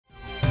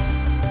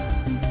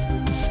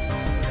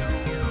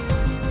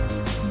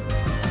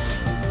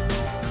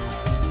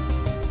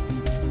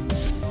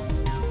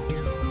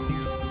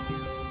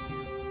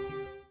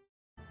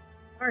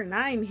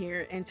R9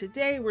 here, and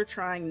today we're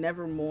trying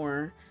Never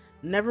Mourn,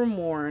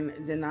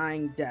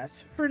 Denying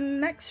Death for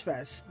Next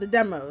Fest, the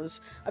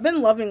demos. I've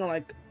been loving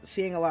like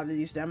seeing a lot of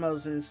these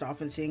demos and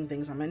stuff and seeing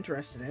things I'm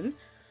interested in,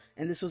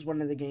 and this was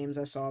one of the games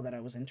I saw that I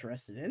was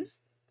interested in.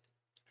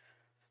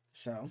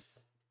 So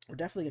we're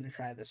definitely going to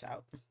try this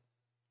out.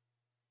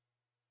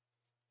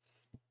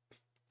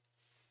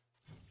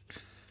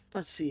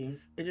 Let's see.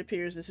 It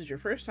appears this is your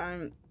first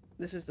time.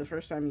 This is the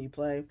first time you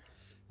play.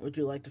 Would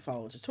you like to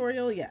follow a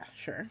tutorial? Yeah,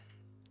 sure.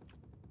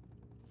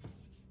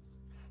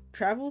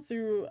 Travel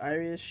through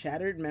Aria's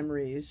shattered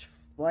memories,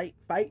 fight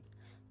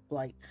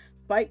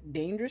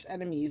dangerous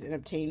enemies, and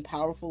obtain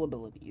powerful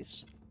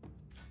abilities.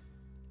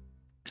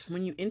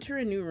 When you enter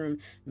a new room,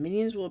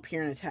 minions will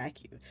appear and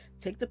attack you.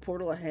 Take the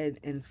portal ahead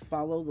and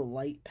follow the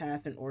light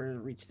path in order to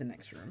reach the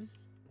next room.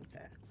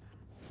 Okay.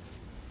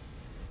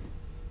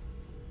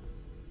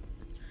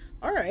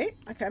 Alright,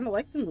 I kind of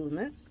like the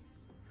movement.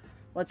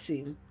 Let's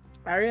see.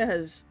 Aria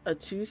has a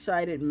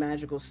two-sided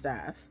magical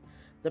staff.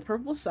 The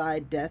purple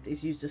side, Death,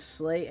 is used to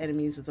slay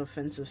enemies with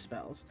offensive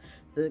spells.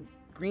 The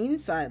green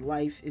side,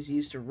 Life, is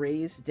used to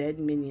raise dead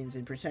minions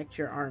and protect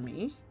your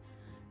army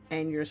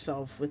and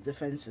yourself with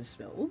defensive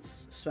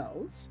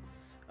spells.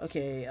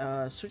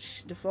 Okay,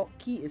 switch default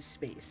key is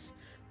space.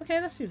 Okay,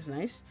 that seems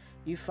nice.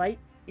 You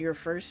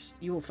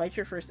will fight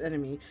your first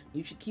enemy.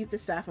 You should keep the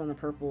staff on the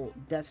purple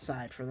Death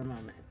side for the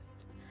moment.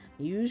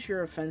 Use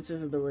your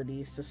offensive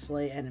abilities to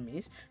slay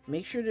enemies.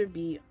 Make sure to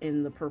be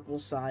in the purple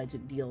side to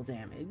deal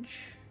damage.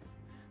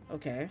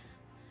 Okay.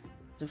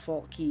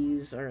 Default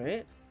keys,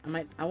 alright. I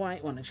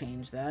might want to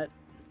change that.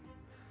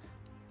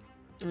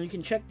 And you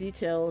can check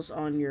details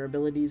on your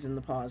abilities in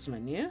the pause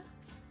menu.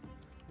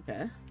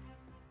 Okay.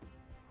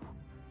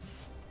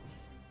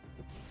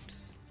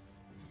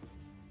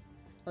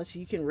 Let's see,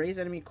 you can raise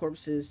enemy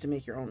corpses to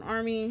make your own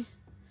army.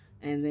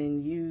 And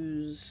then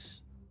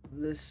use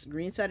this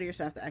green side of your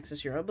staff to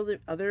access your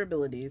other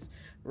abilities.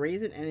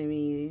 Raise an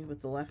enemy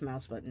with the left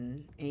mouse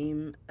button.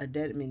 Aim a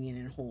dead minion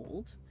and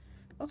hold.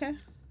 Okay.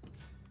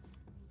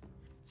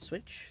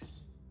 Switch.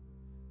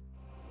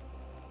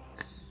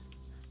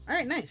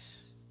 Alright,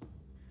 nice.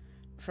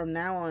 From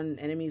now on,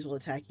 enemies will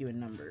attack you in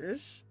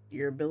numbers.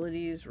 Your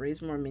abilities,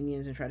 raise more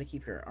minions and try to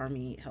keep your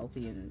army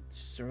healthy and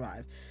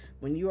survive.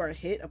 When you are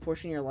hit, a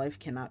portion of your life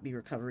cannot be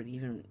recovered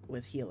even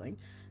with healing.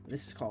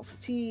 This is called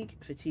fatigue.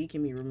 Fatigue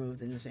can be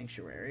removed in the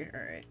sanctuary.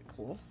 Alright,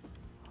 cool.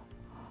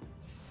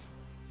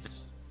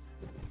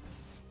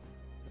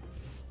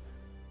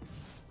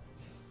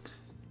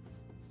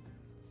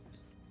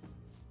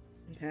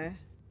 Okay.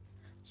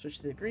 Switch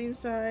to the green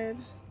side.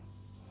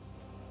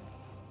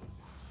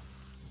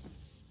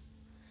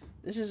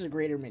 This is a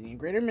greater minion.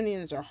 Greater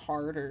minions are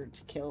harder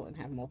to kill and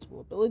have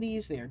multiple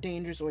abilities. They are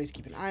dangerous. Always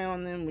keep an eye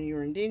on them. When you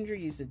are in danger,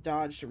 use the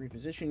dodge to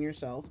reposition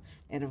yourself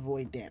and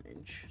avoid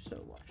damage.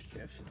 So left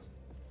shift.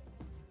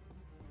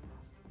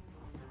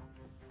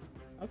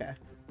 Okay.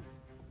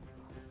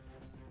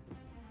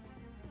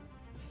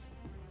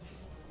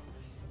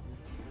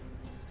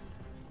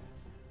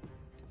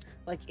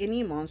 Like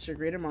any monster,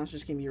 greater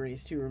monsters can be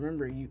raised too.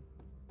 Remember, you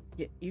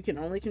can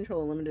only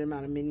control a limited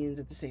amount of minions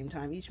at the same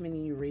time. Each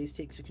minion you raise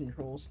takes a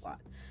control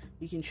slot.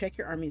 You can check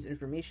your army's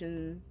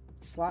information,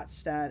 slot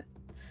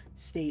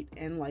state,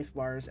 and life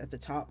bars at the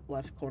top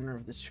left corner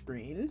of the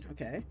screen.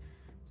 Okay.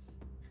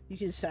 You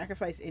can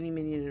sacrifice any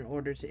minion in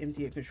order to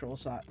empty a control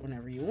slot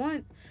whenever you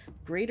want.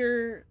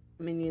 Greater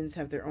minions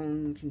have their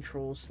own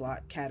control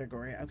slot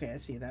category. Okay, I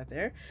see that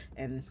there.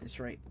 And it's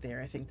right there,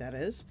 I think that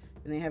is.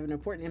 And they have an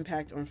important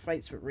impact on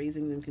fights, but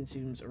raising them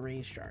consumes a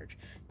raise charge.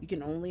 You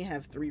can only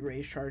have 3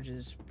 raise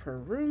charges per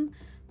room.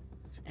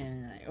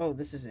 And, oh,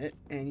 this is it.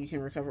 And you can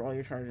recover all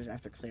your charges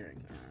after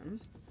clearing them.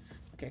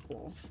 Okay,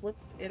 cool. Flip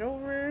it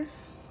over.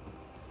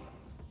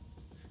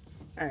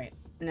 Alright,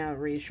 now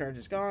raise charge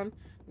is gone.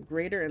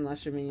 Greater and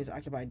lesser minions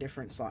occupy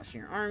different slots in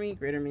your army.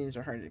 Greater minions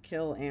are harder to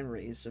kill and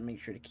raise, so make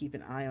sure to keep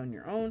an eye on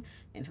your own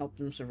and help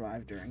them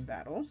survive during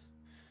battle.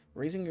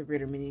 Raising your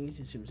greater minion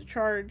consumes a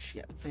charge.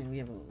 Yep, and we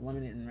have a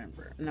limited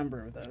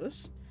number of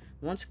those.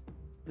 Once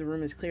the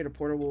room is cleared, a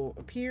portal will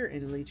appear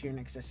and lead to your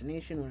next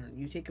destination. When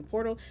you take a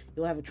portal,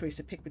 you'll have a choice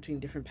to pick between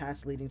different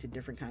paths leading to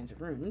different kinds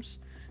of rooms.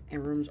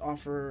 And rooms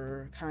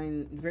offer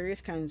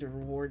various kinds of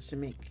rewards to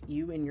make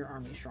you and your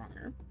army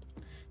stronger.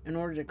 In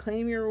order to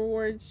claim your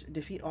rewards,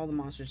 defeat all the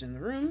monsters in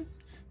the room.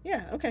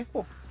 Yeah, okay,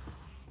 cool.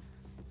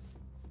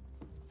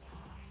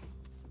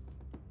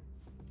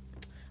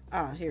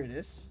 Ah, here it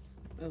is.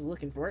 I was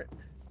looking for it.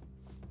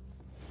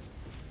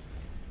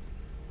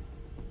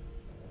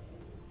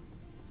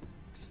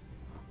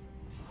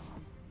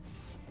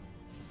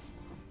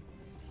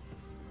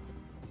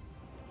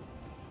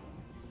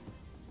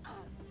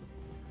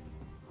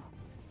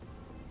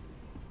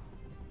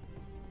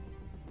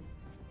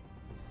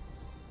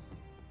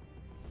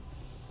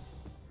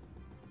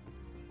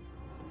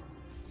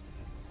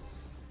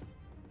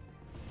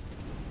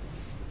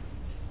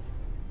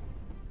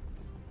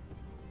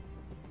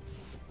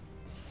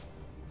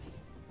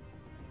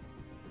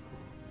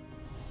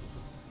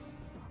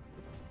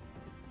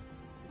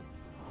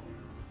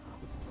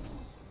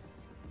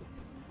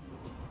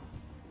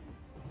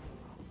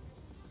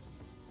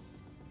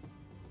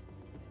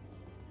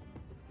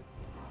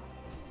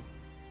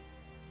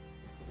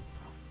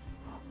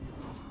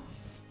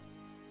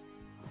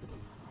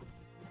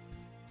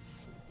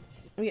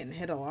 I'm getting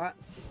hit a lot.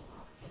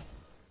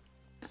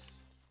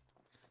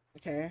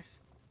 Okay.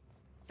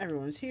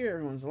 Everyone's here.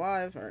 Everyone's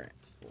alive. Alright,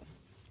 cool.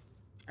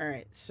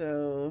 Alright,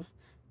 so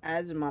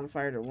adds a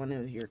modifier to one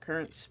of your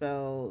current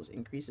spells,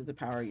 increases the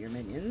power of your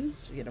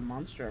minions. You get a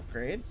monster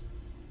upgrade.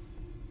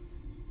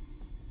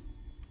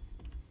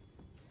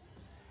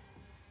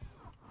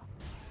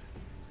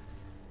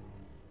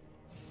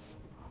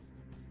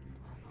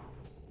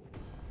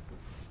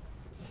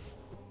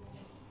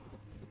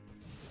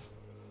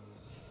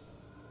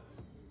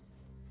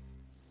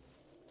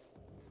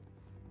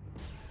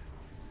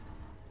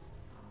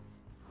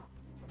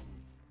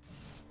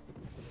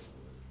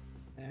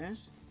 Okay.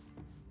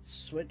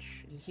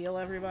 Switch and heal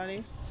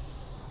everybody.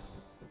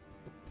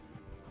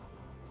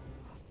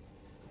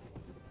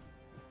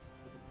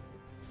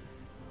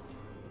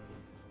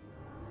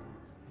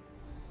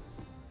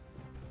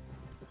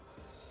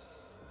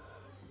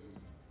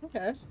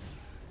 Okay.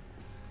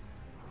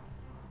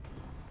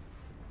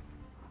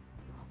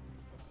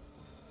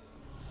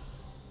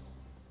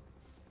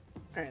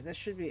 Alright, that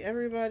should be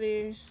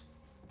everybody.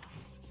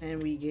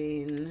 And we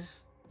gain...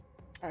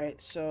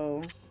 Alright,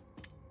 so...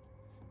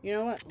 You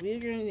know what? We're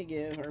going to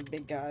give our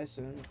big guy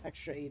some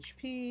extra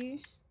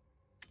HP.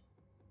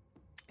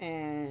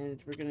 And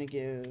we're going to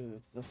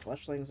give the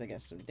fleshlings, I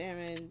guess, some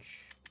damage.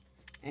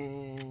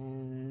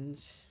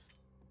 And...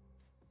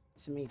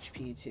 some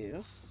HP,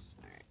 too.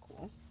 Alright,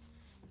 cool.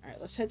 Alright,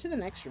 let's head to the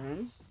next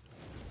room.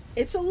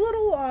 It's a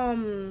little,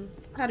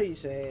 how do you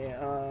say,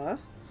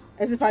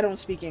 as if I don't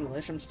speak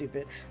English, I'm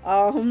stupid.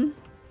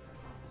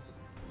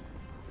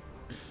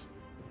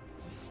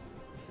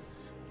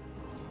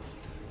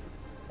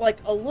 Like,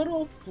 a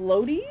little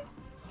floaty,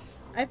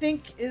 I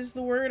think is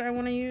the word I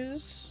want to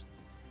use.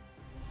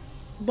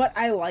 But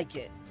I like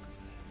it.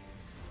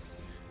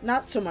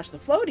 Not so much the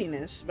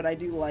floatiness, but I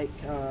do like,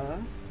 okay.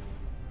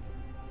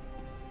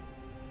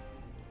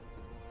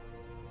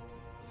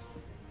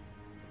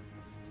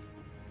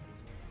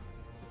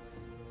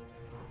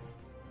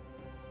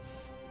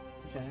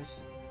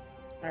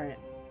 Alright.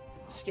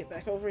 Let's get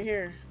back over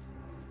here.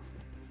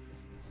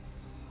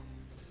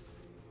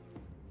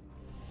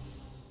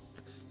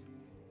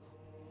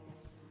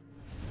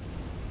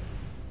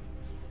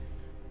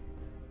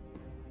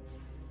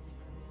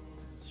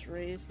 Let's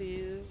raise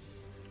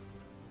these.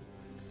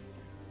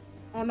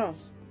 Oh no.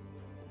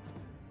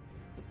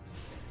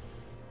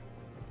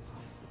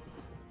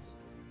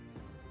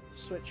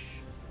 Switch.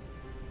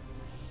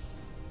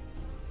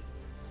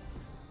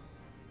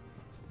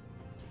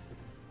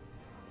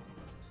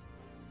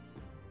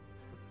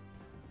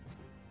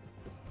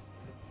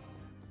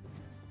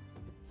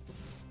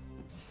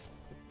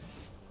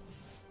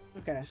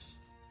 Okay.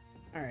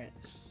 Alright.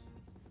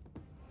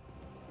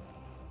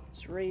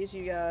 Let's raise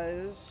you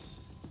guys.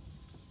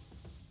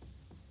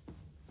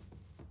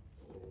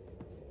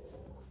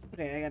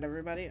 Okay, I got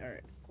everybody.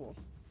 Alright, cool.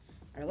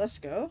 Alright, let's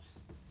go.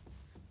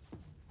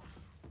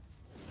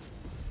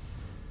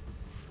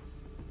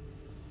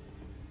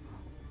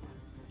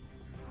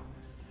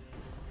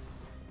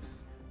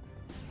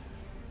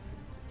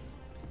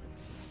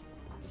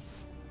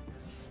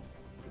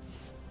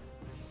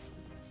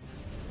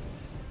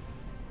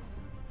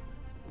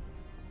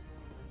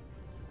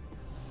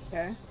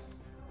 Okay.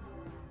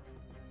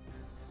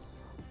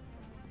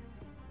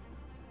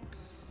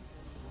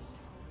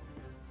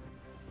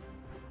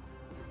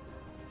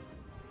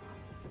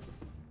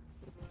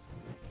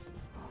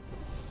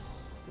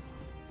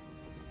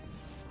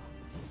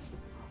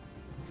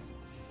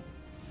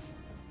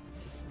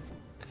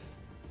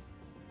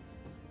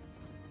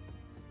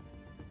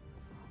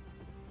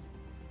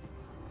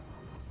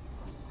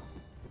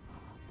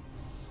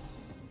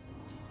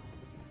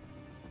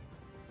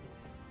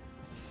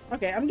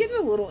 Okay, I'm getting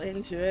a little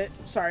into it.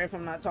 Sorry if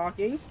I'm not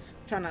talking. I'm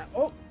trying to...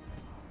 Oh!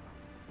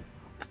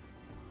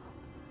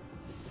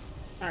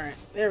 Alright,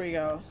 there we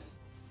go.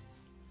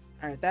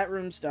 Alright, that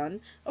room's done.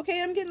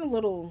 Okay, I'm getting a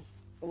little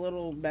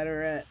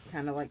better at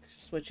kind of like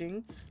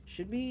switching.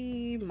 Should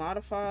we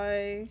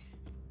modify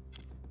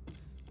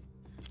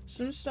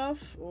some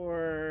stuff?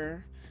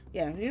 Or...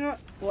 Yeah, you know what?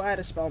 We'll add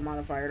a spell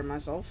modifier to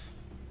myself.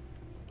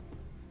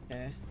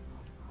 Okay.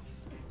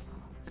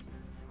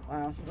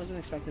 Wow, wasn't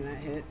expecting that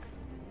hit.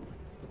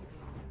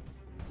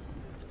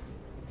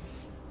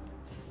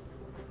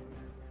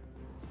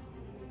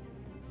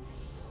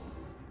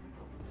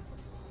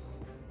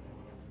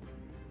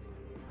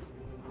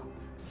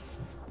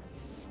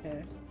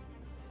 Okay.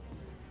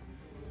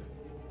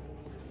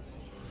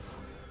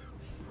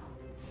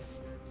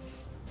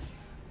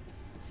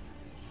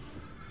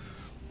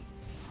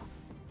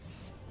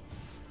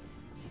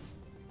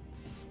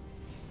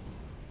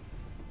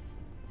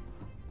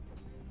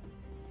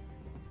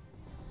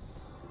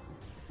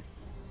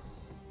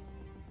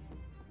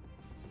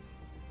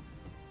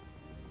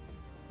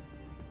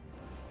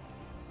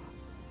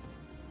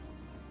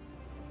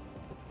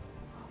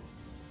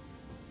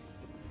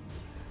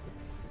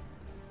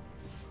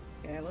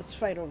 Okay, let's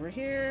fight over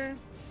here.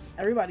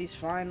 Everybody's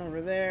fine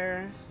over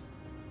there.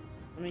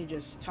 Let me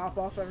just top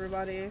off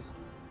everybody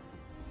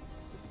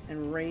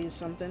and raise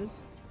something.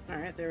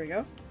 Alright, there we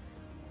go.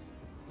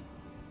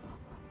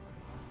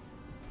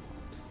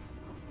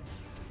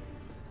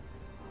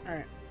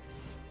 Alright.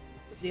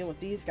 Deal with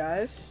these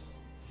guys.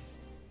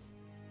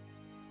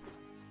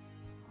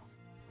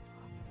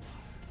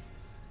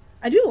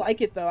 I do like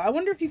it though. I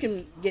wonder if you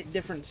can get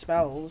different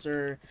spells,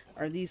 or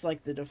are these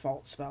like the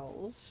default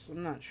spells?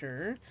 I'm not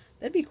sure.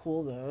 That'd be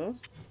cool though.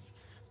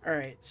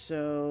 Alright,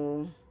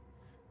 so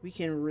we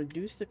can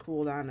reduce the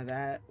cooldown of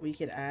that. We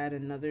could add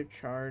another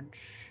charge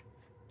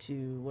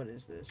to, what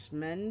is this?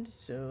 Mend.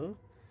 So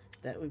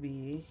that would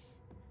be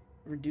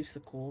reduce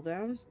the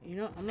cooldown. You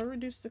know, I'm gonna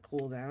reduce the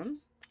cooldown.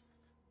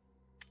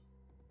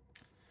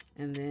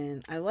 And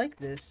then I like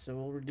this, so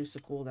we'll reduce the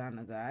cooldown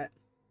of that.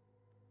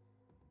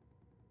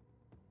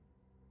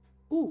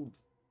 Ooh,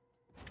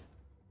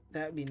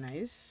 that would be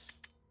nice.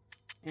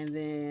 And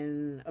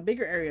then a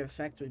bigger area of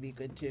effect would be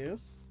good too.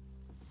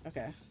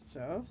 Okay,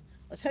 so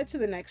let's head to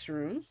the next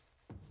room.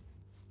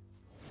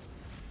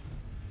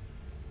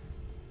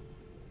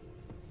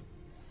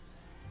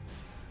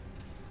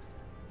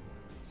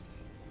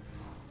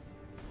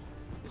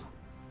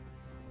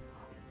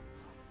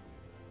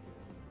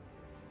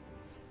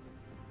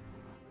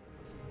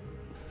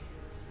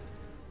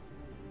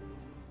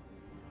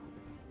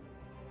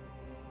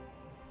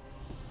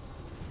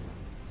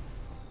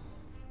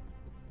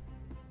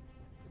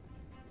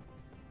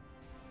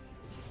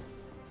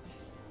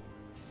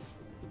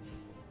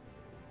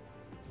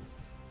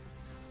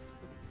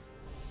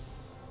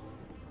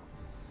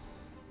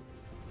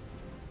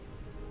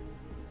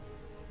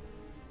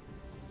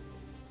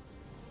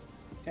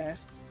 Okay.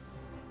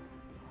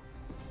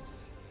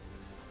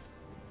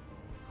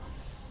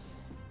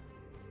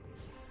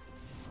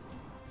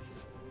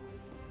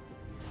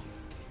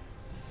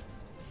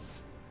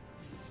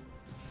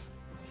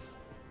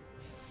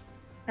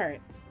 All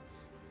right.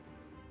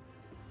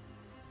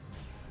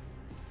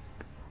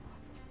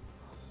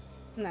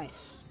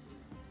 Nice.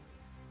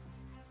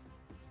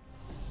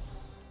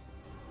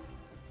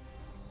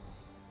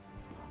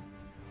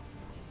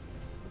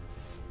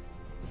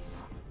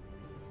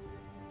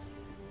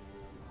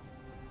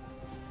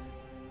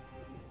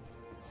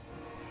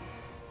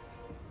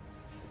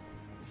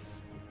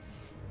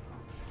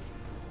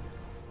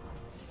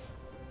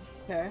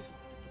 Okay.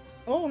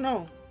 Oh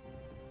no.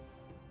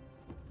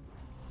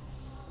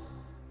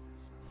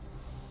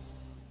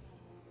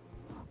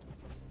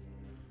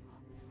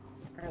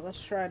 Alright, let's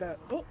try to...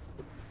 Oh!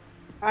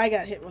 I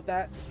got hit with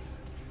that.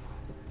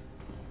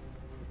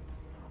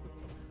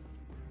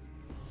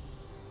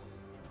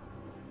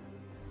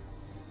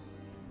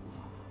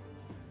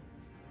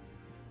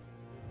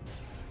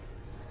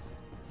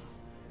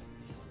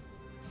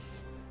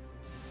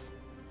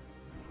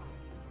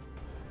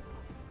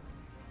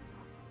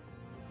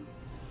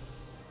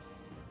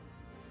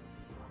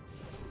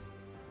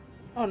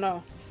 Oh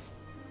no.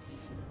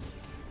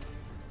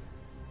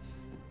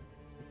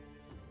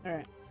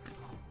 Alright.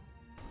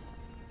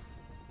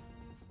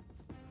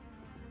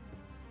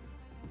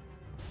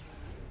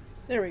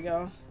 There we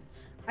go.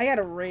 I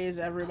gotta raise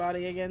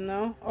everybody again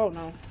though. Oh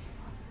no.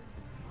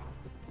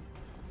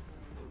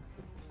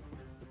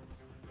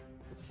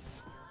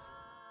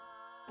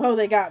 Oh,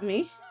 they got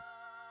me.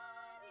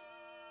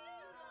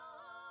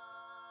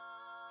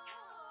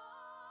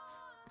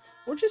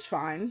 Which is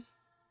fine.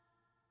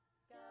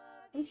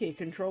 Okay,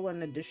 control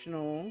an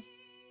additional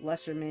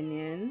lesser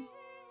minion.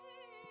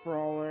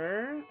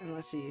 Brawler. And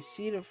let's see.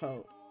 Seed of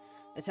Hope.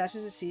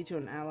 Attaches a seed to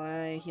an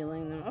ally,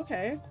 healing them.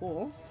 Okay,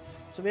 cool.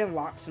 So we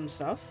unlocked some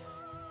stuff.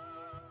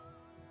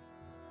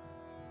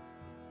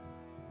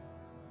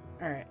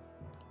 Alright.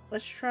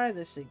 Let's try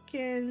this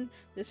again.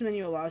 This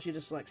menu allows you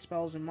to select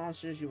spells and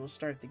monsters you will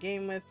start the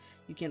game with.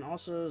 You can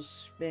also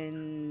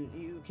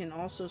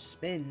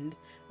spend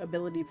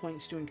ability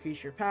points to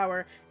increase your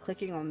power.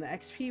 Clicking on the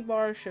XP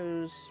bar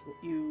shows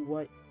you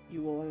what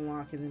you will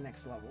unlock in the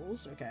next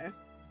levels. Okay.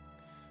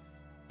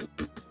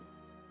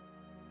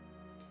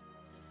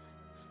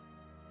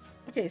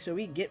 Okay, so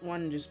we get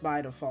one just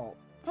by default.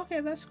 Okay,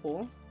 that's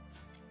cool.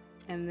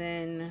 And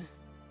then...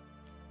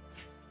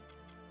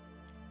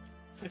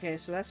 Okay,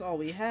 so that's all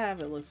we have,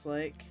 it looks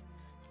like.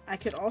 I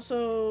could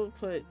also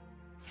put...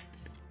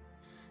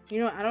 You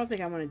know what? I don't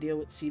think I want to deal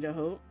with Seed of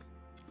Hope.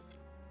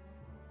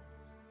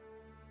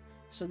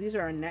 So these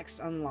are our next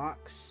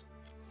unlocks.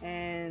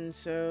 And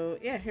so,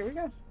 yeah, here we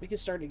go. We can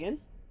start again.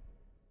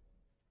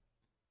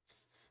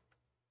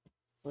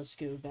 Let's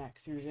go back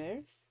through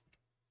there.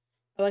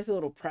 I like the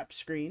little prep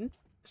screen.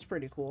 It's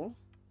pretty cool.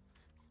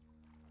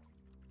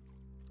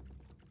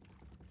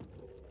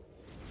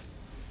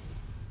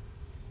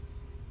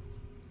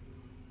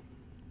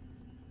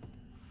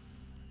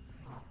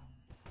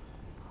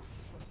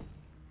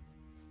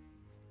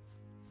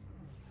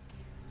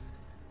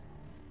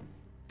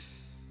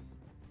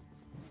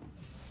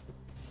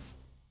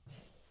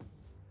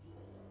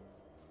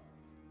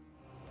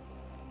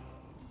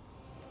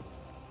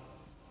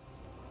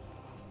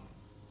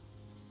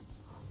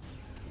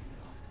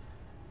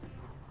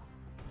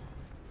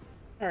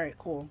 Alright,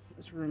 cool.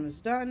 This room is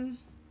done.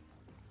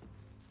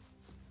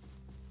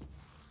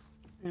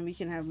 And we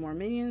can have more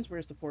minions.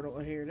 Where's the portal? Oh,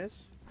 here it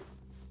is.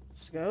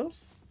 Let's go.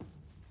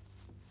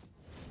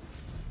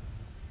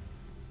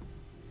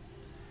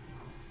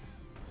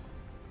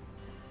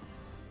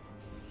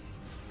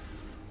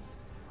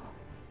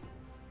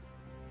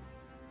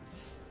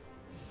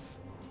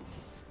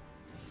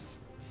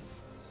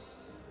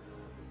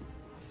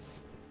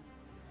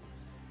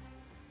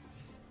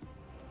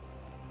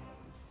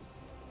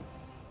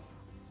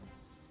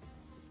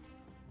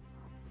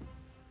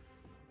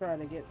 Try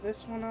to get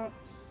this one up.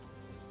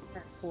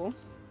 Alright, cool.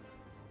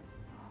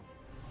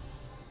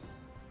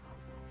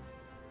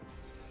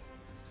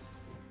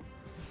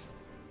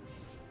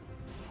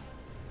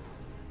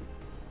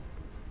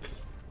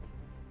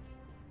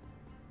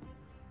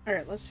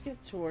 Alright, let's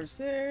get towards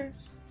there.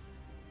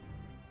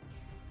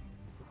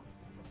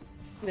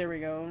 There we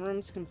go.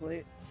 Room's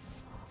complete.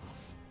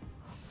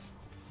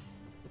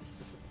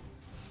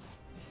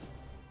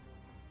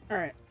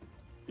 Alright.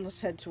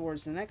 Let's head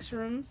towards the next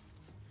room.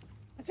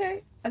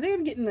 Okay. I think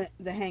I'm getting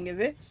the hang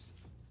of it.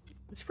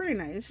 It's pretty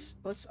nice.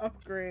 Let's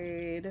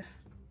upgrade.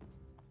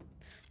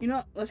 You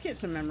know, let's get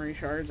some memory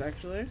shards,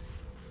 actually.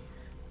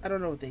 I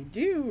don't know what they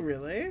do,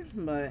 really,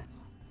 but...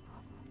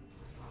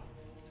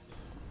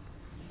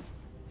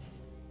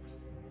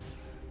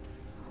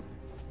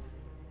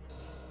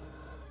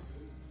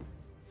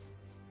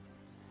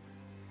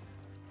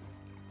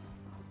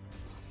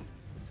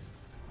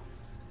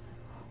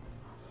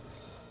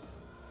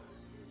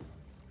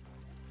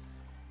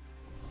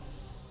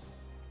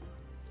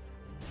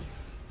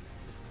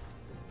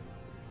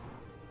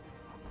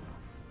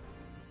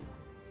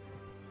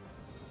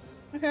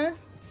 Okay.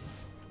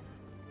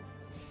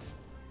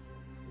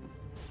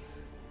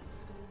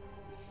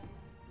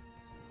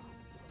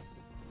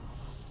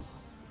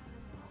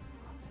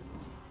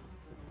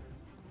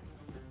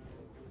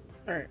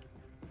 Alright.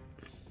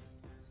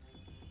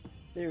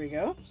 There we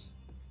go.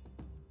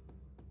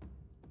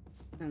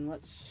 And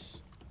let's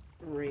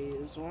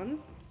raise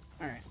one.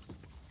 Alright.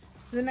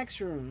 To the next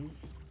room.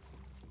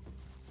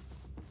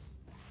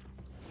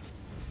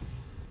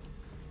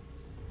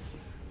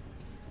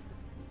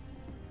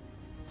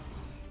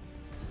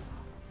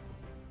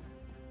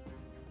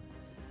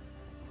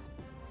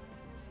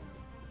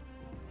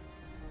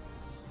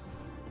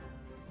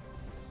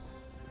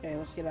 Okay,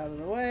 let's get out of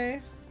the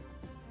way.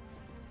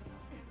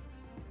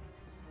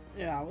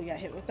 Yeah, we got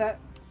hit with that.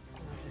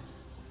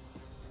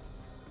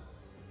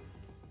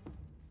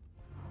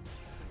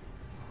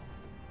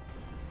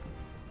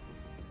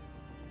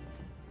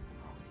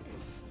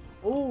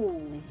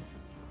 Ooh.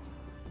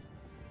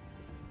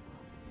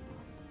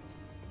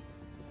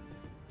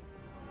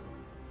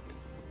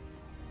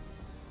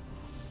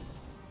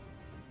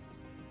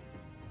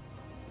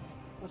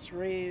 Let's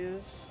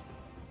raise.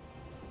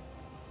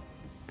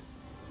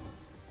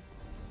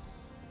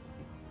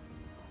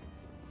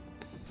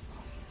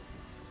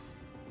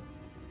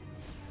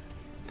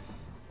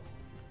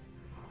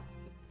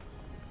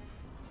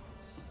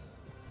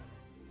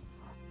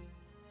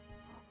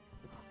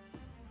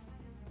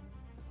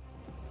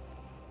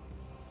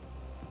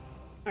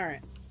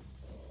 Alright.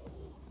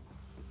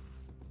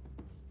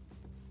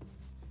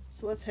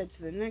 So let's head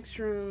to the next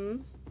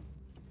room.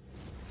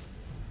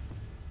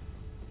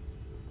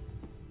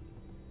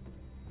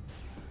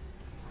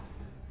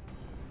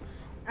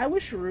 I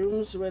wish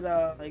rooms would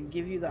like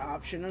give you the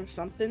option of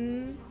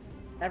something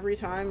every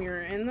time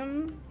you're in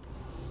them.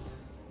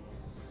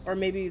 Or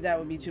maybe that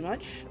would be too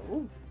much.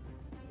 Ooh.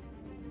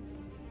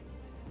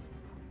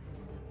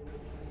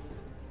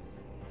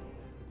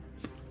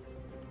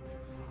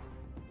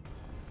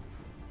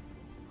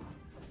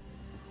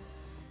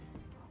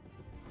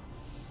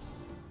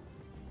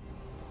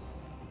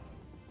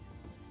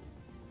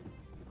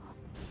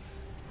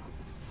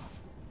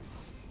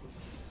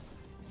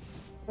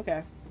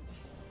 Okay.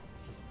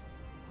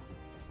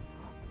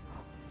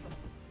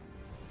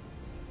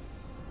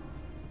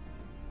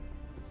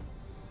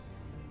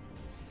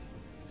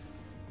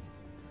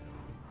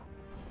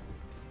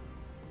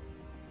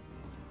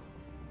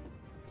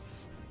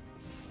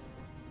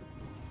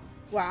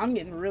 Wow, I'm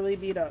getting really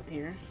beat up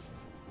here.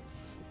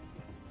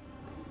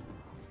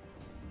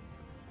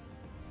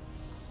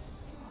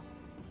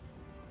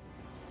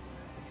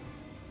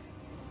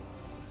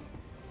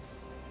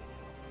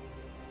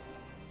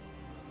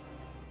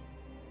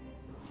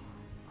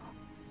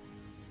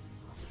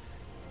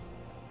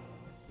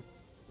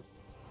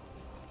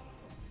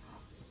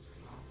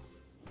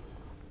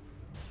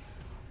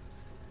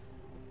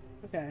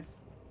 Okay.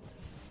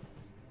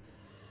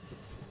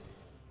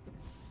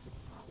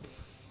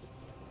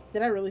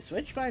 Did I really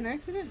switch by an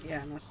accident?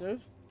 Yeah, I must have.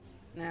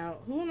 Now,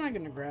 who am I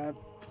gonna grab?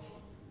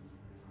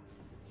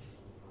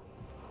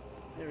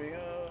 There we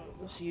go.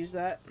 Let's use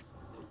that.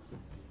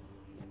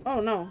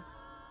 Oh, no.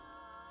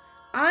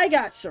 I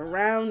got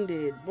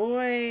surrounded.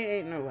 Boy,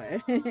 ain't no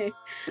way.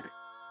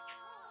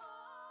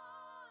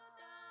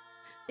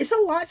 It's a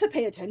lot to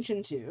pay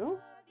attention to.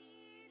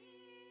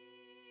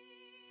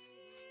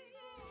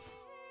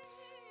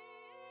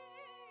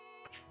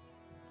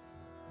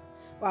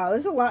 Wow,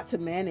 there's a lot to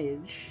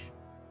manage.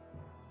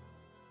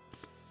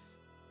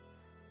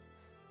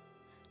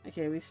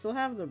 Okay, we still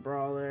have the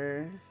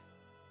brawler.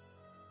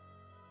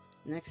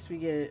 Next we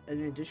get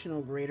an additional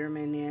greater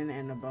minion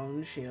and a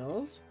bone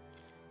shield.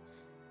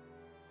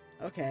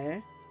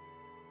 Okay.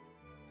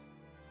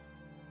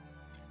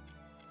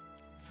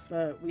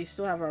 But we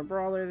still have our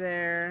brawler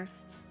there.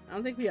 I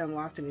don't think we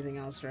unlocked anything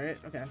else, right?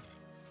 Okay.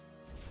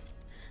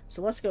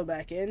 So let's go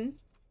back in.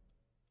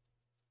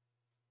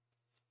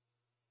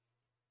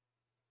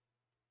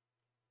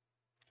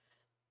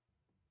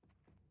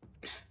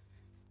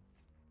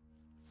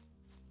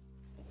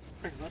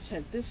 Alright, let's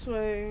head this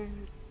way.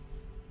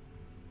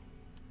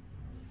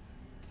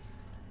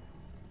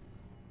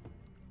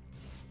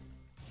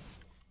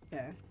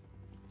 Okay.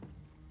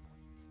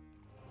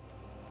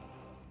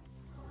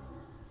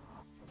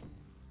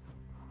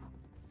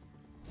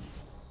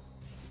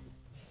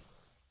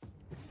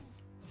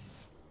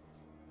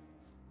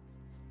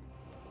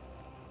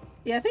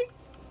 Yeah, I think...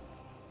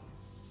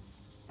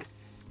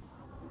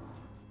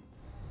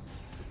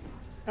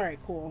 Alright,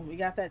 cool. We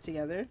got that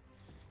together.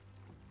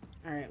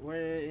 Alright,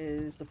 where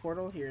is the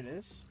portal? Here it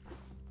is.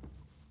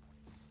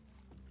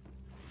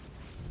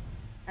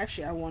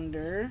 Actually, I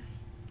wonder...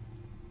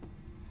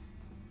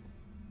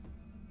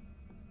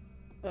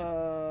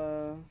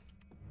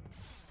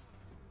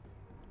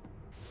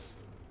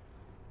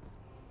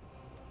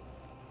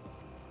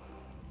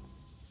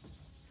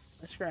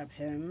 Let's grab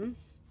him.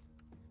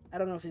 I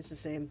don't know if it's the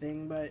same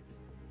thing, but...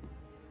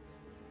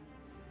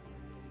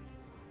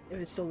 If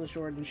it's still the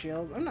sword and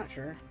shield, I'm not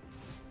sure.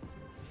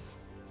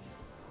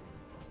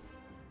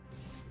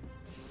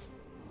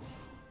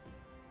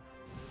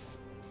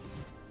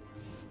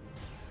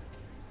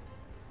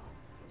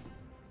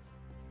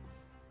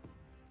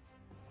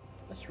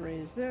 Let's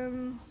raise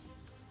them.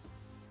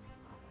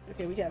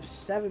 Okay, we have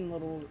 7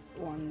 little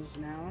ones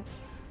now.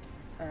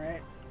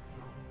 Alright.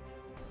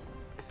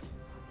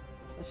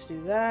 Let's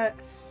do that.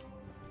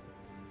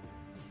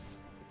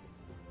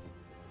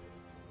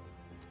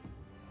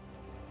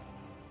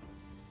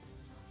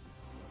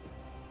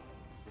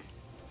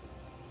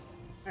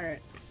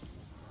 Alright.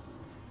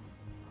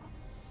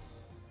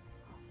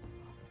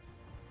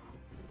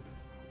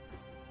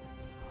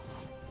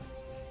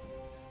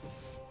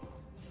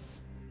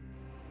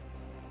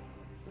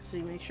 Let's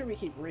see, make sure we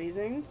keep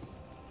raising.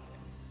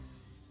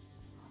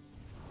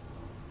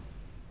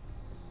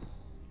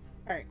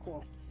 Alright,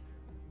 cool.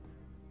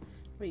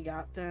 We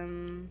got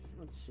them.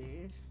 Let's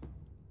see.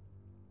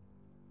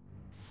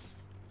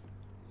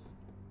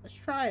 Let's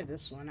try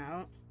this one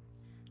out.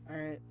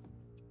 Alright.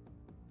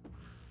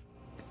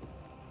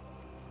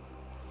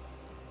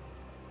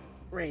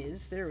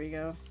 Raise. There we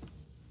go.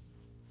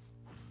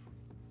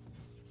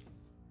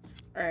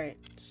 Alright,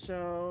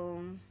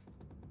 so...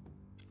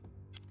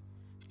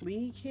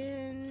 we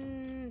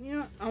can... You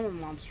know, I want a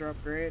monster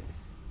upgrade.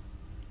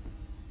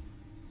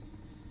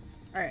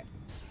 Alright.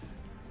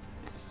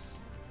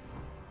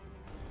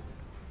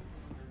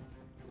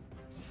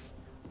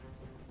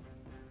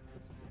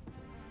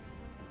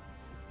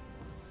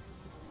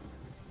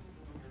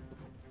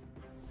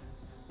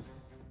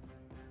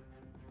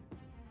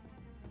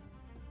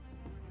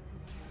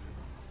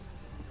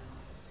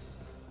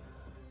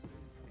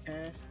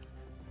 Okay.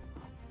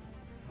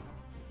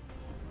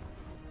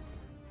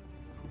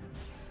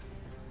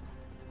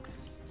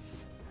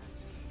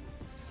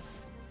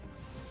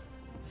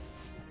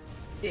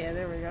 Yeah,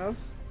 there we go.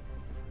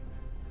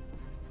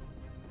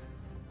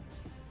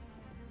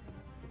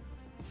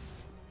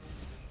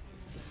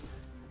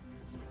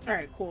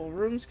 Alright, cool.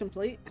 Room's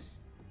complete.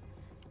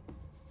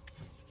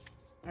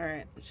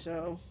 Alright,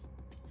 so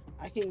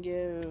I can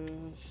give...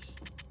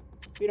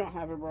 We don't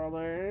have a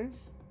brawler.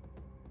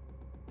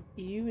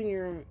 You and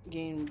your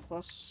gain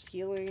plus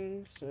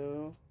healing,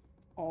 so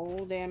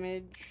all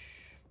damage.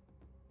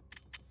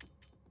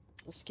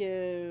 Let's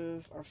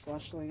give our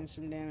fleshling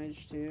some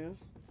damage too.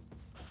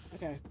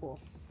 Okay, cool.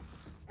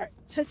 Alright,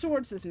 let's head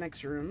towards this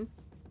next room.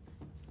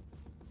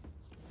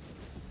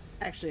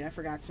 Actually, I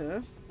forgot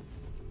to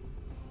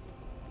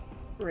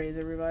raise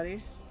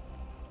everybody.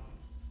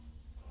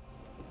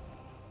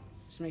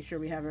 Just make sure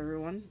we have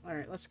everyone.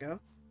 Alright, let's go.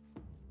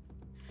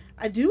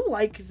 I do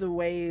like the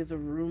way the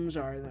rooms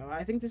are, though.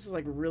 I think this is,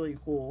 like, really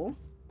cool.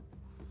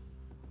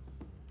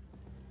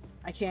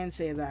 I can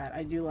say that.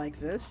 I do like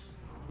this.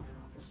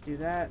 Let's do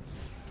that.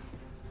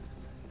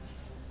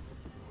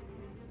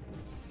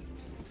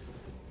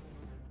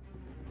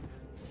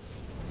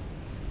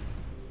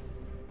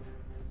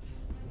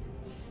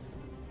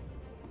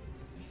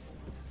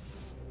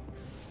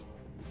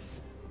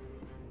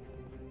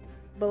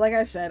 But like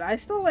I said, I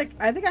still like...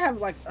 I think I have,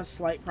 like, a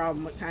slight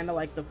problem with kind of,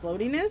 like, the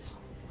floatiness.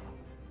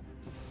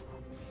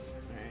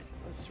 Alright,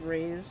 let's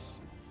raise.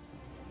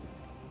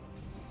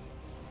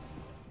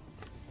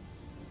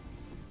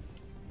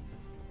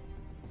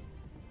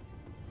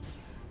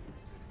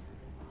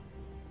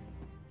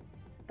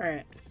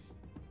 Alright.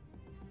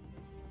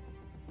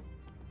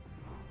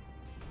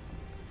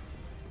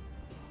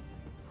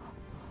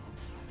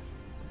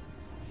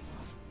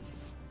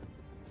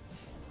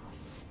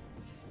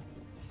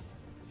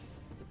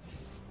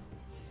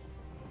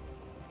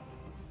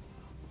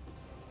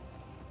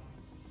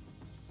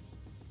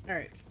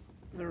 Alright.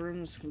 The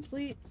room's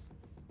complete.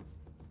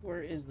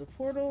 Where is the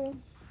portal?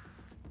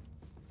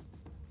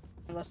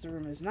 Unless the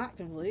room is not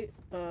complete.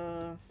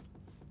 Oh,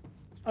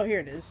 here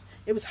it is.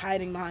 It was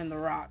hiding behind the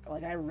rock.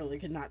 Like, I really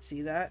could not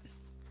see that.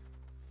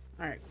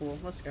 Alright, cool.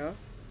 Let's go.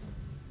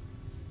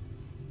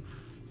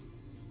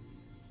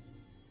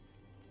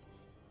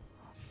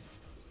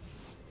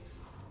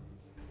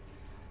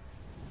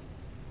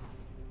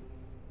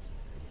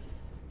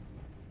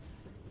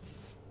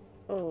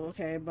 Oh,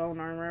 okay. Bone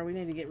armor. We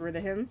need to get rid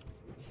of him.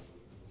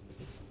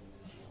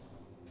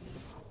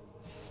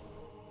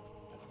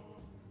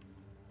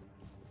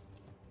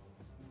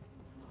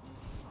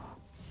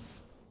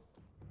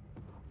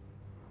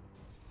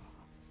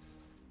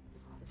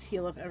 Let's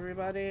heal up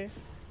everybody.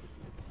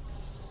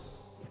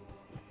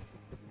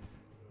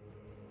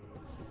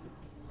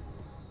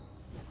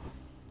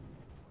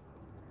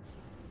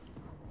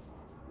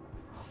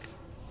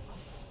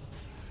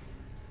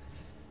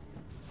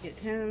 Get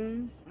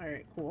him.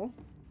 Alright, cool.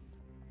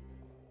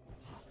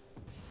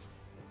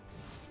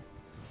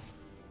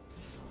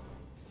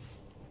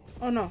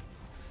 Oh no.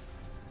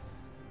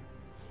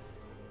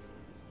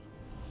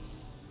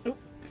 Oop.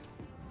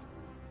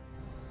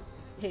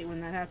 Hate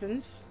when that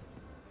happens.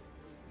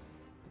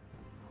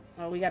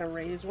 Oh, we gotta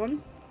raise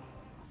one.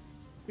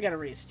 We gotta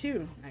raise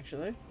two,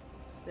 actually.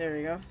 There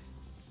we go.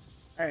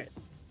 Alright.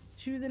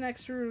 To the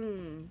next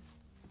room.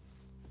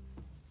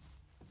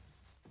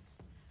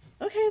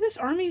 Okay, this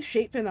army's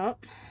shaping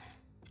up.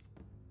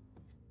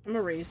 I'm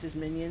gonna raise his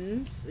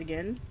minions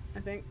again, I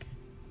think.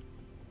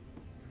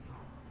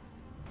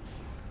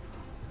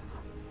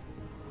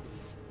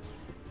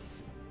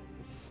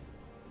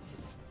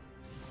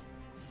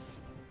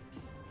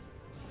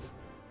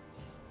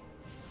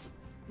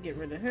 Get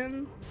rid of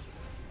him.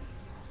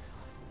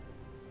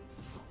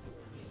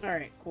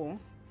 Alright, cool.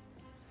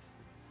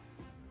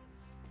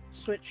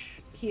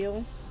 Switch,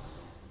 heal.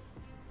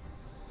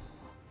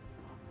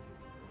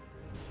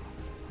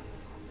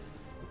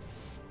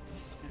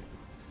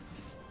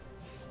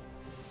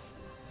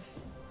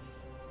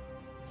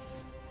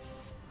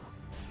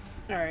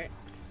 Alright.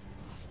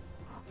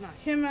 Knock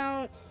him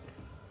out.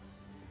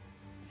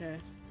 Okay.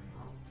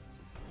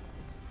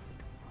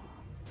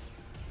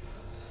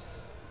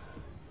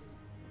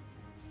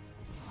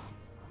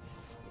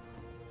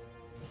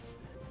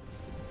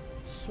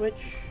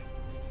 Switch.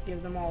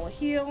 Give them all a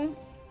heal.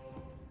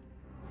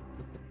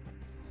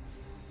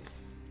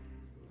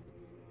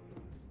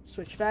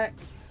 Switch back.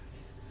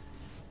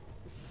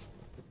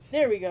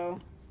 There we go.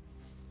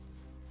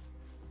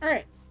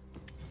 Alright.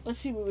 Let's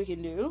see what we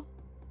can do.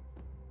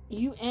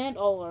 You and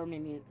all our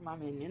my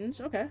minions.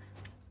 Okay.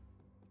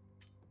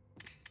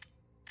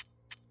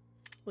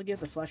 We'll give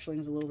the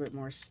fleshlings a little bit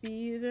more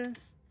speed.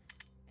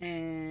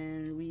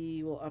 And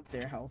we will up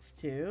their health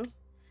too.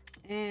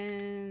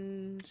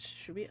 And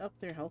should we up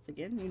their health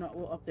again? You know what?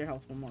 We'll up their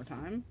health one more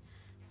time.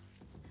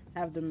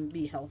 Have them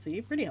be healthy.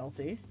 Pretty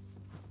healthy.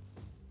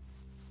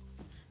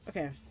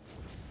 Okay.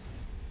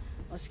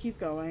 Let's keep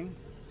going.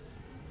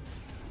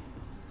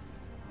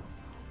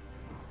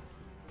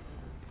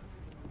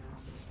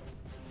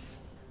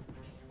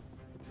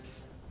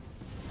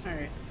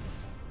 Alright.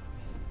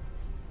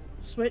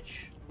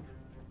 Switch.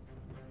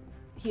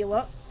 Heal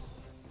up.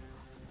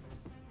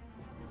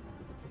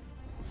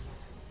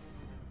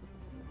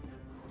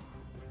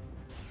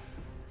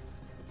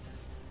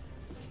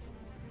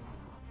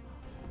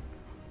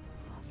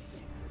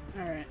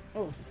 Alright.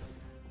 Oh.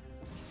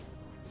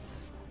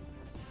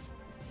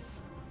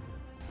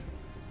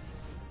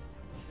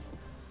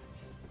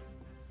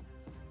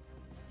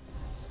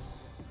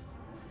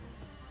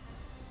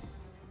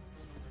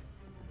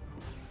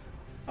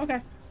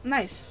 Okay,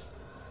 nice.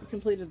 We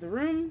completed the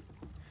room,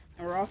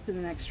 and we're off to the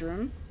next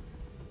room.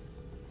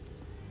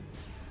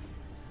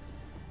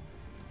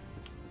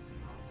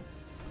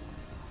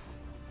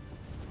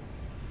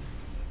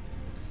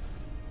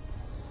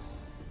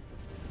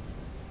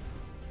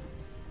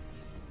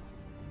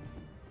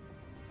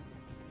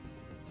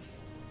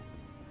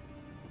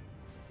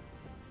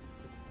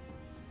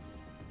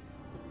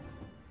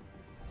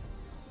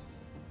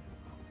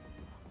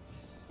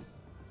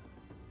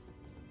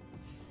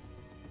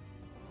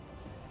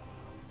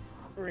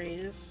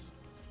 Raise.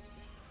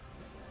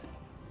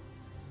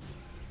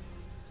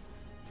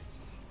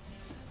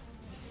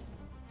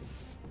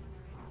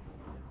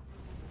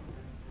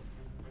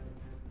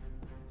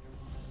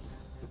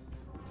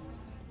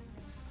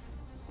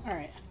 All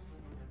right.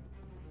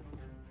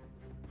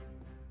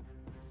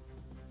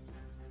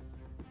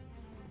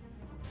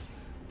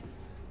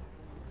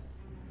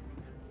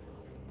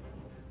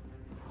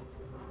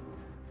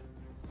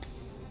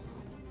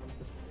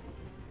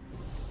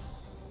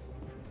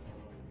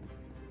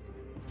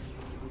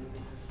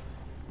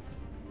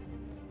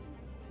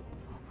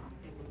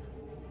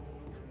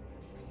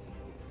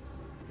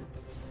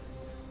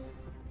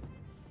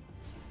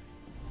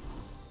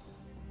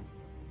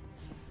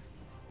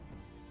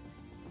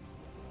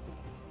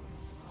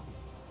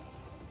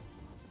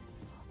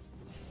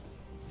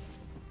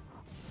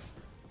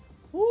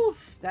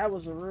 Oof, that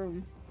was a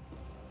room.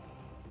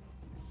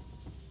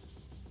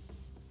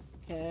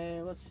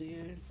 let's see.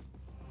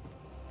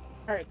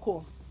 Alright,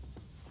 cool.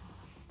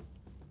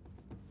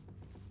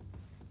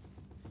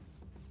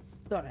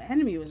 Thought an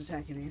enemy was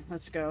attacking me.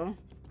 Let's go.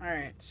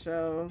 Alright,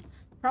 so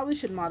probably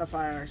should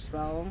modify our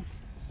spell.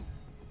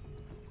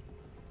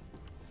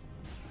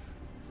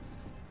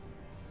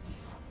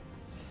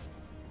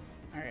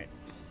 Alright.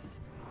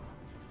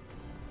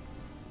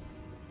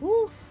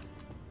 Woo!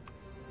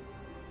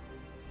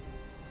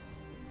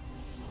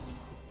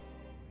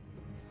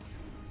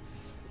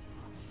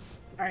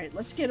 Alright,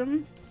 let's get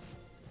him.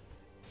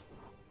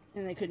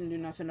 And they couldn't do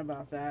nothing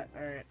about that.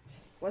 Alright.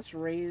 Let's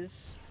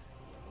raise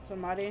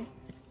somebody.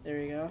 There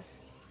we go.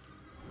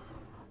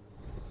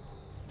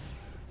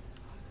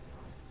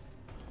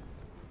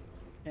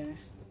 Okay.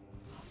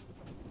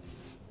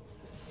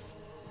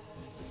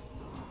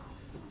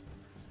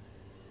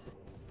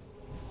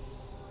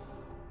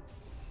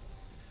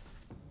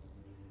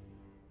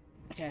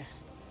 Okay.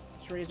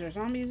 Let's raise our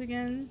zombies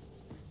again.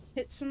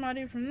 Hit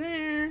somebody from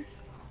there.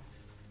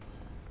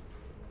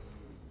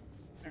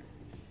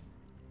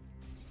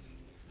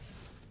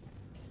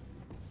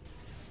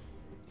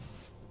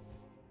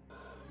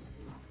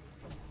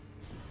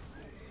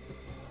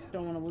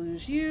 Don't want to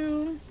lose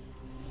you.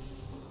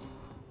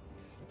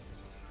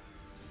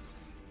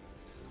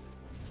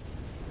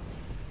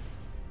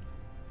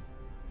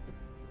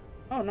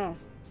 Oh no.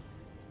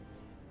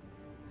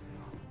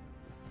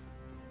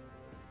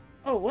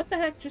 Oh, what the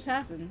heck just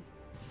happened?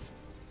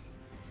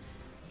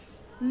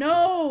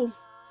 No!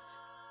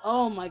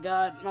 Oh my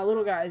god, my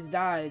little guys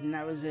died and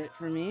that was it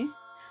for me.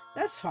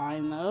 That's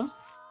fine though.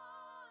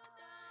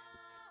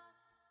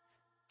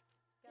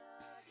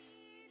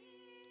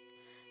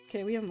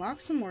 Okay, we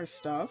unlocked some more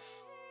stuff.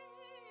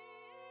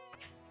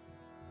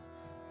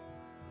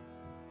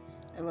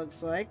 It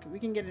looks like we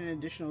can get an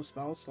additional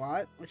spell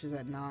slot, which is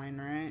at 9,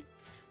 right?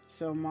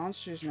 So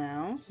monsters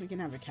now. We can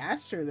have a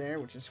caster there,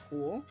 which is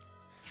cool.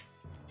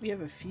 We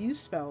have a few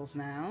spells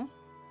now.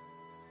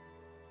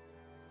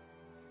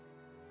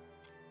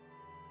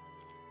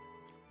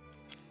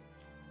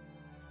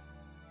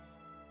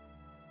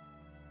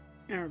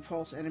 And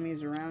repulse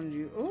enemies around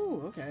you.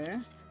 Oh, okay.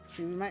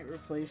 So we might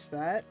replace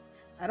that.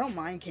 I don't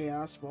mind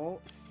Chaos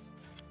Bolt.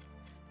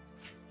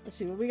 Let's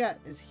see, what we got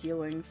is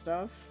healing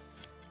stuff.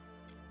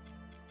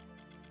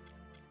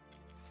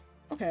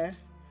 Okay.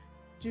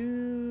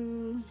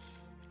 Do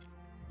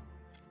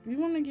we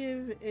want to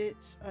give it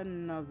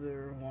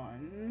another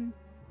one?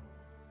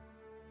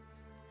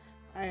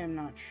 I am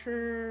not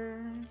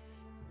sure.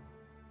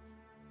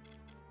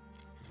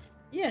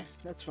 Yeah,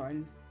 that's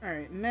fine.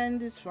 Alright,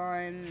 Mend is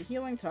fine.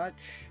 Healing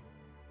Touch.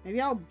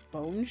 Maybe I'll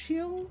Bone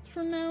Shield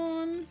from now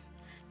on?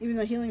 Even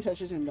though Healing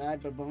Touch isn't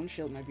bad, but Bone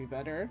Shield might be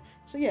better.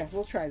 So yeah,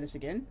 we'll try this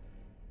again.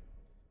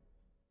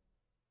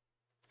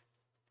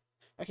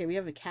 Okay, we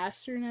have a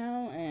caster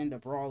now and a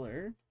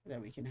brawler that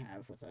we can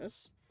have with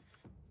us.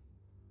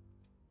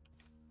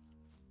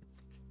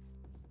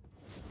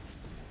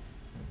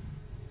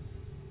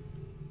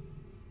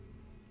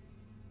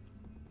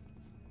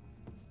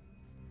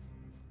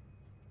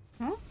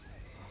 Huh?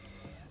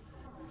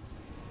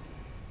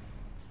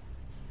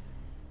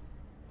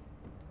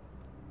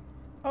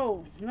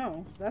 Oh,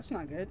 no, that's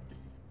not good.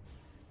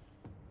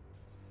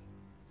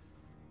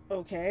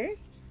 Okay.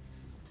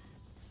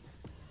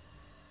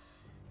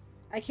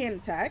 I can't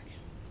attack.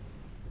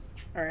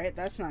 Alright,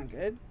 that's not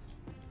good.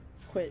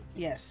 Quit.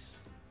 Yes.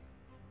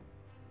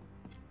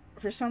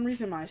 For some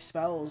reason my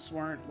spells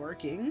weren't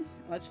working.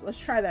 Let's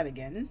try that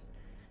again.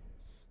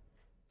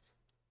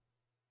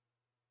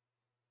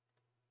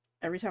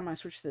 Every time I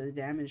switched to the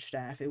damage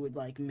staff, it would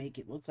like make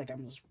it look like I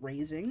was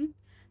raising.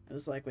 I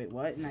was like, wait,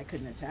 what? And I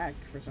couldn't attack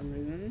for some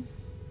reason.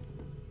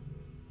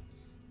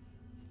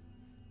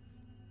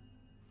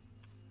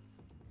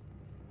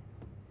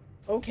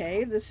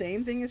 Okay, the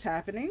same thing is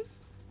happening.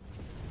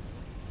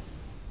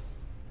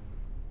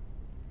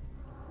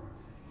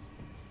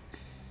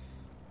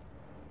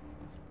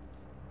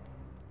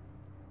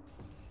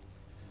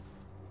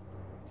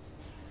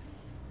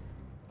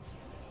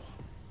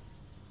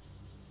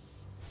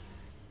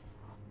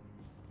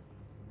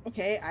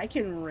 Okay, I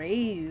can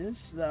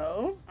raise,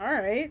 though.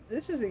 Alright,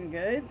 this isn't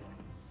good.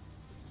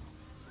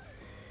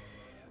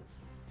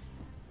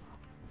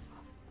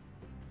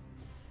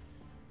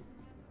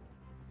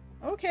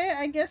 Okay,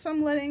 I guess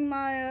I'm letting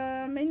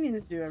my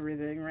minions do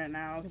everything right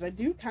now, because I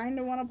do kind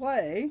of want to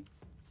play.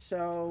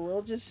 So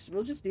we'll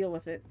just deal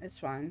with it. It's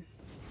fine.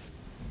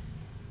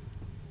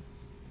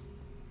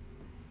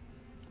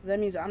 That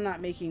means I'm not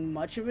making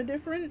much of a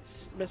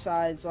difference,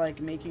 besides, like,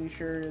 making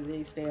sure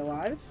they stay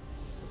alive.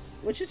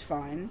 Which is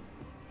fine.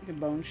 You can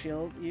bone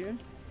shield you.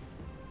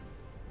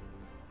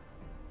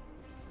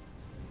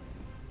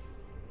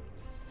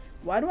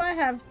 Why do I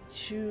have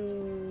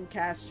 2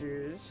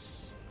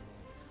 casters?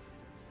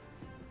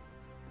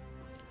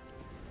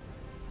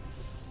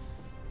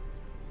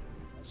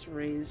 Let's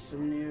raise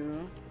some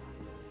new.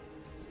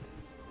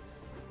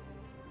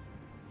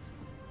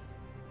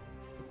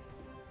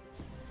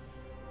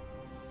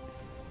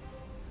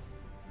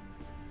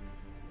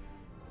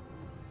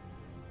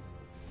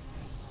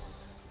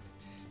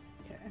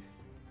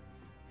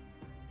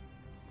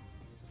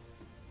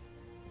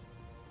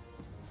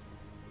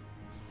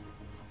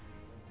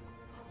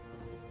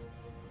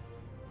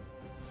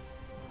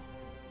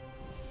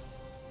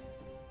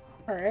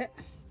 Alright.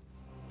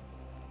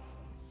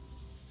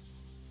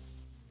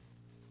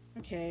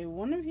 Okay,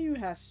 one of you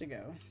has to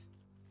go.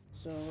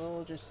 So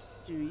we'll just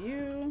do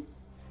you.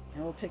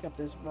 And we'll pick up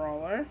this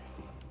brawler.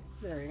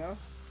 There we go.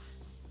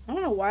 I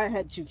don't know why I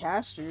had 2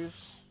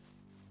 casters.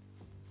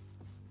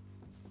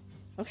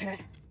 Okay,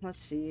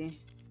 let's see.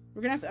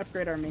 We're gonna have to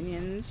upgrade our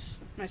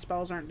minions. My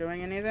spells aren't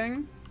doing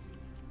anything.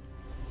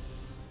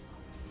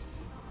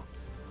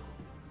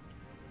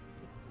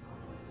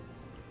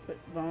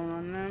 Put bone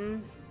on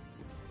them.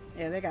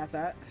 Yeah, they got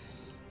that.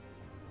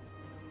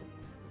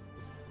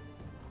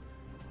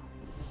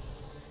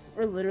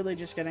 We're literally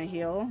just gonna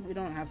heal. We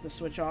don't have to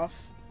switch off.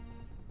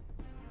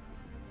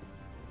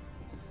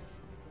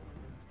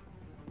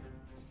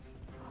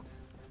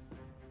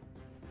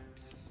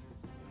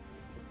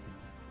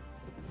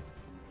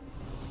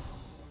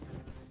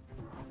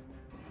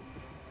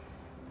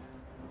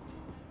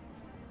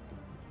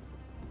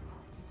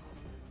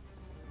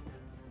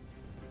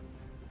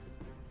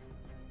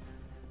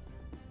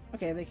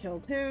 Okay, they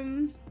killed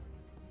him.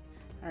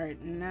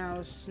 Alright,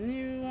 now it's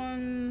new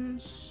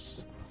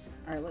ones.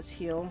 Alright, let's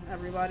heal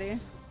everybody.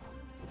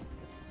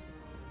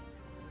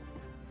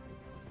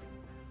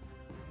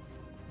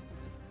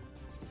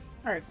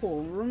 Alright,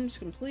 cool. Room's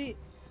complete.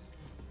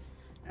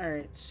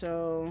 Alright,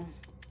 so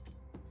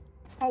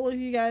all of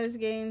you guys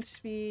gain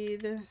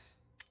speed.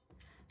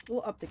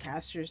 We'll up the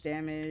caster's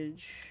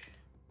damage.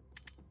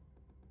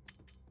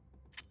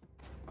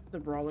 Up the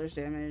brawler's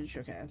damage.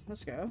 Okay,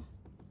 let's go.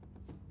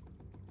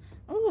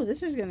 Oh,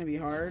 this is gonna be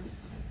hard.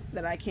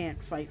 That I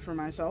can't fight for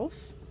myself.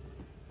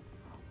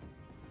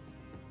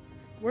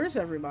 Where's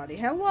everybody?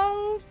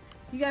 Hello?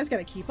 You guys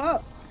gotta keep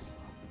up.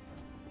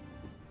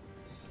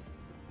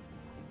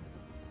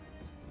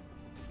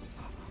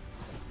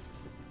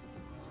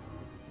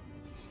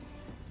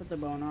 Put the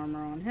bone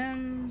armor on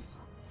him.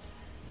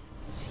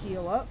 Let's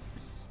heal up.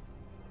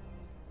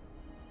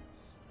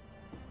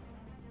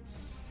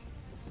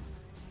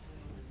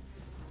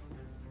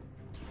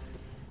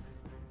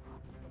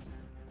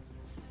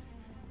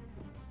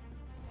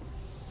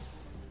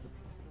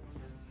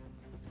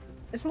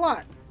 It's a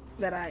lot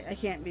that I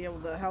can't be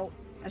able to help.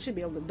 I should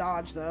be able to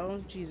dodge,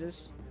 though.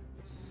 Jesus.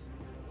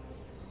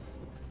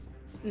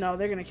 No,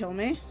 they're gonna kill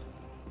me.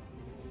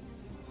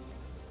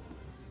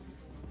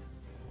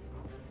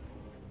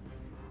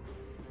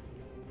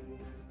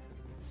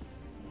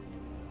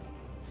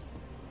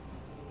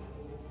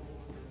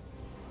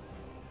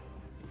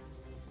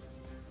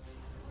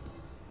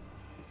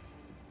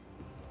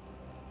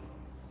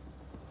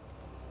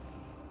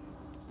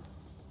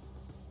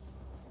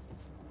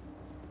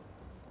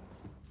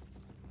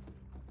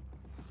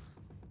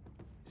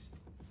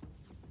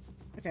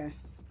 Okay.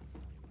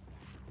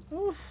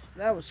 Oof,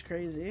 that was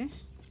crazy.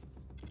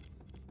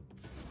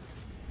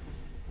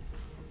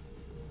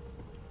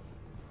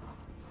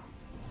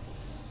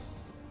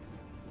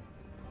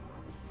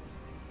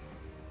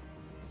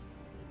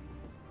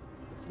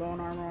 Bone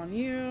armor on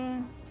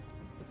you.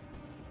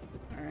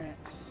 Alright.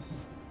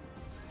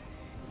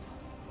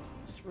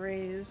 Let's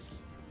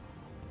raise.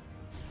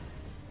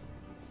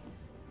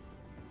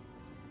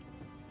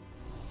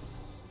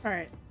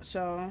 Alright,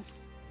 so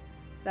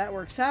that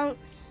works out.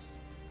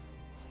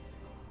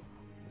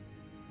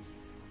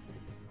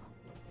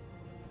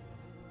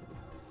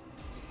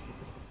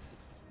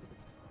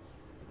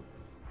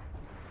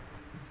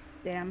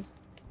 Damn.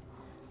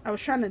 I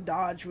was trying to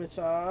dodge with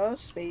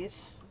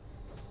space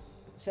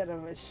instead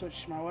of I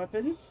switched my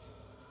weapon.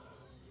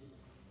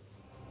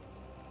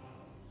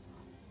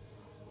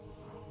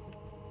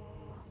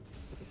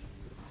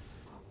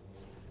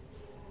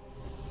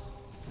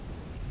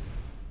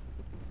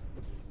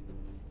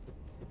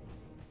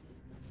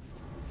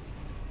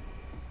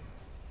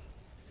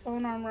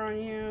 Bone armor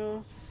on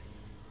you.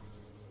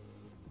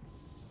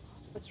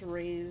 Let's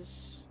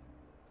raise.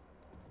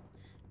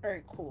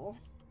 Alright, cool.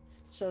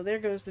 So there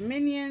goes the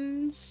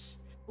minions.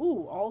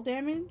 Ooh, all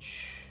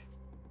damage.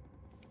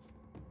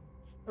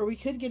 Or we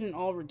could get an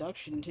all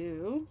reduction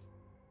too.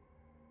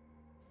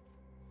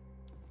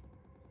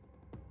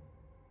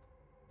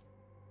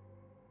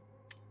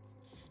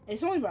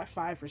 It's only by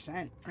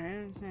 5%,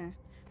 right? Yeah.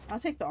 I'll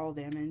take the all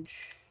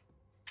damage.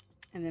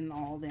 And then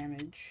all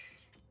damage.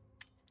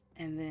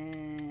 And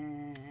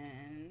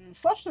then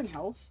flushing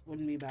health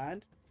wouldn't be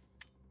bad.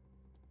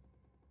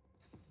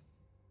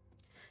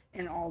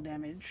 And all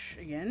damage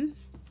again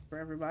for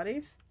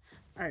everybody.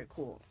 Alright,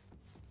 cool.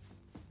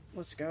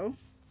 Let's go.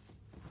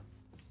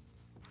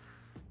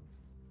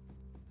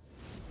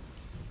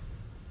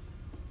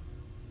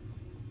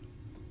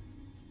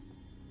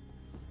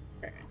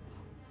 Alright.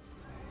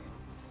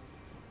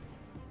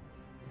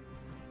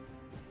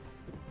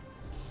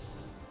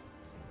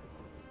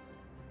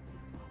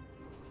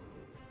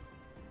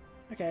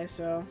 Okay,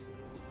 so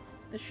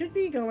it should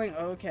be going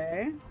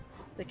okay.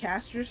 The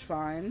caster's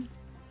fine.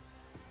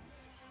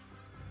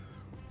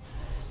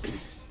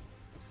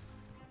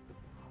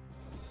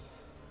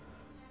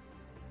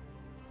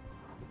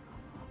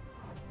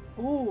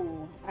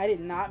 Ooh, I did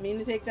not mean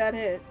to take that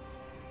hit.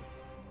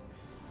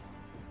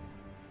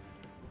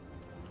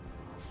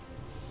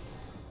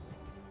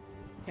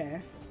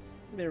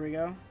 there we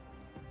go.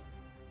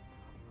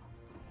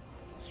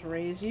 Let's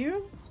raise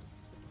you.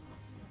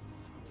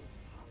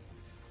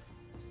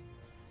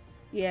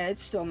 Yeah,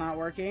 it's still not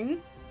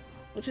working,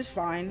 which is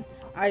fine.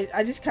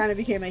 I just kind of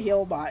became a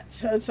heal bot,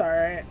 so it's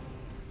alright.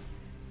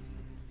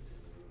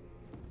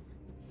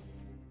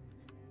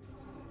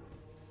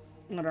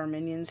 Let our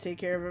minions take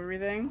care of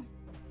everything.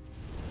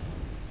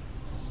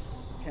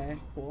 Okay,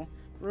 cool.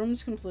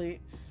 Room's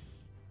complete.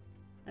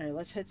 Alright,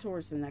 let's head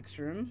towards the next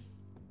room.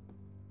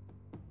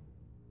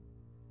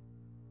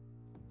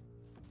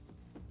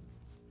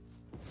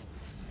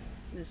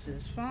 This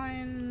is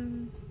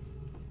fine.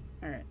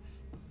 Alright.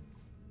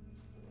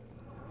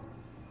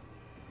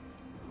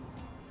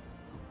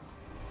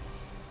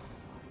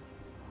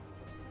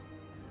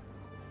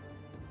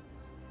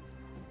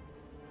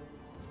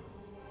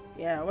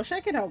 Yeah, I wish I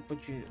could help with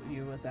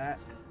you with that.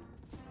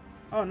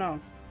 Oh no.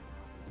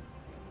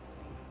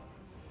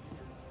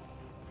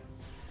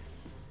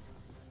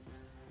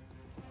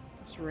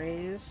 Let's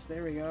raise.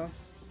 There we go.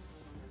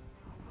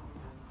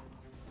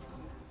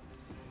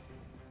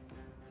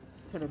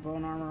 Put a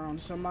bone armor on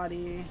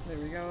somebody. There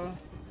we go.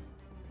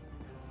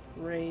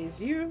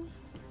 Raise you.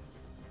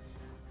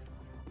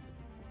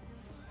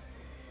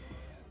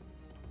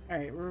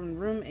 Alright, we're in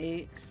room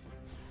 8.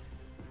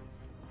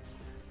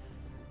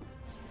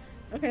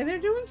 Okay, they're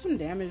doing some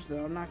damage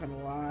though, I'm not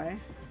gonna lie.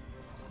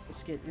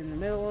 Let's get in the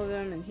middle of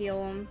them and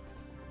heal them.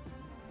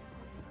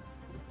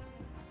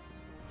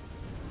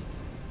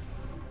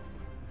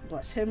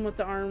 Bless him with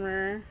the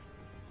armor.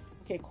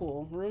 Okay,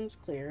 cool. Room's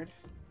cleared.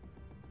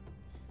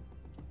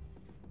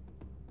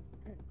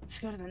 Let's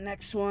go to the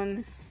next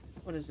one.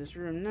 What is this?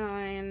 Room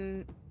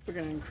 9. We're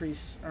gonna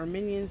increase our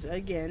minions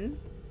again,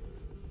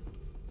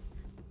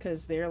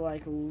 because they're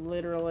like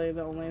literally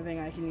the only thing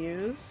I can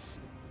use.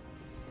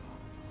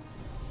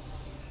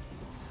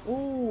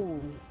 Ooh,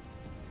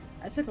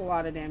 I took a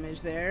lot of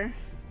damage there.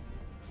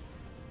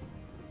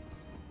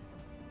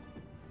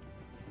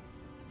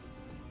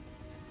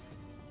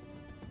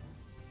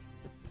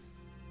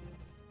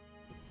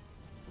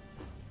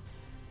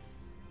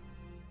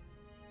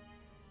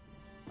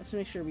 Let's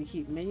make sure we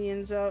keep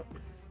minions up.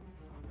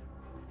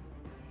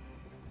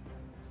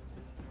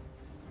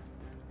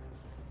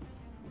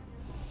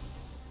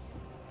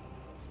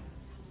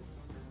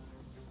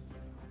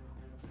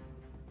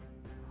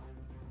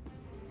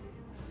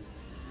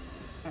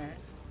 Alright.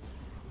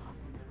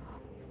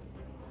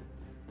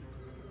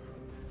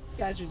 You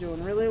guys are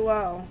doing really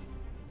well.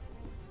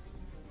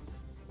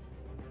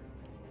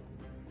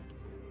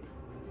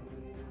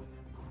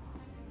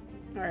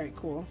 Alright,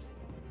 cool.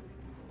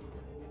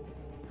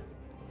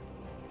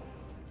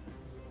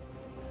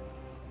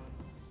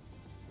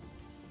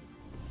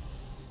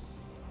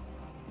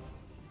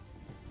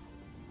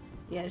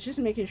 Yeah, it's just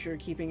making sure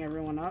keeping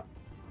everyone up.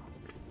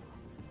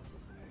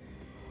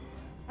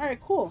 Alright,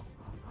 cool.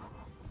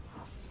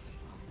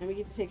 And we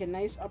get to take a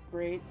nice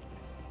upgrade.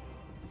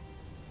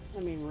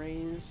 Let me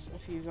raise a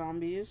few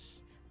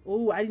zombies.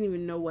 Oh, I didn't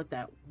even know what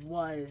that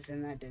was,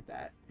 and that did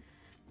that.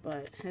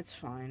 But it's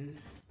fine.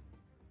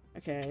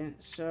 Okay,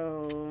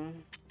 so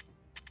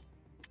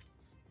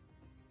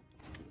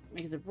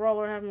make the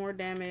brawler have more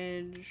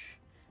damage,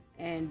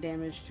 and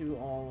damage to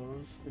all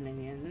of the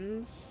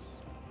minions.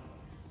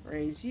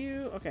 Raise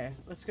you. Okay,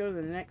 let's go to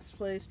the next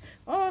place.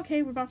 Oh,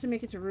 okay, we're about to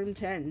make it to room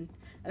 10.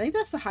 I think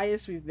that's the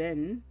highest we've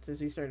been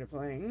since we started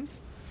playing.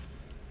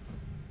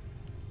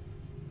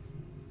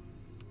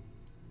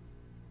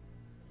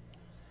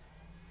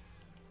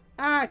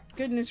 Ah,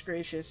 goodness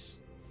gracious.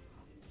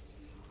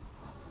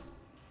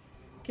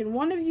 Can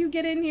one of you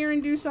get in here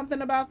and do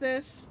something about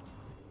this?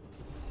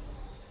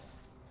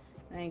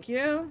 Thank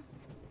you.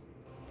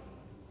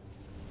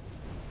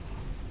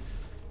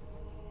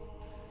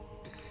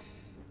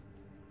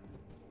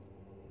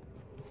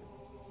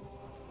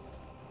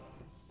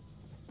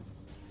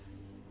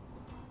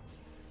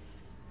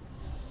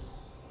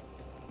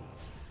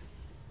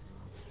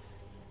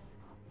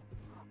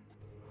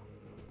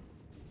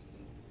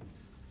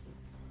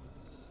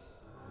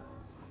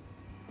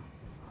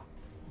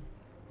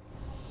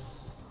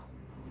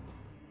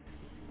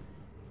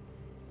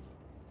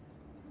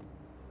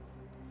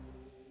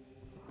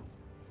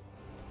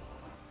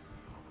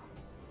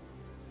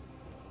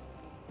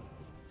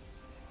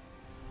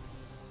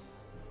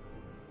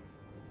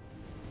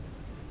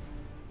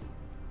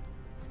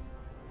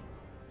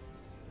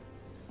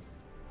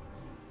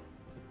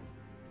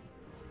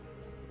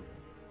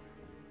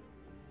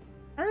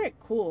 Alright,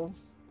 cool.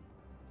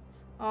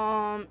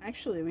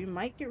 Actually, we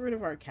might get rid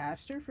of our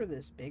caster for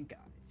this big guy,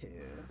 too.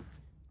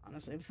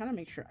 Honestly, I'm trying to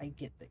make sure I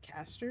get the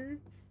caster.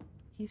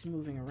 He's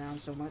moving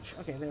around so much.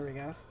 Okay, there we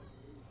go.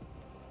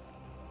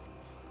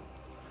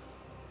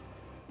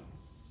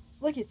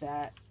 Look at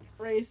that.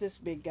 Raise this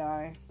big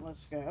guy.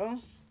 Let's go.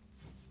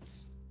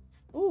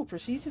 Ooh,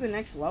 proceed to the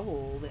next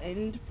level. The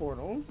end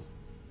portal.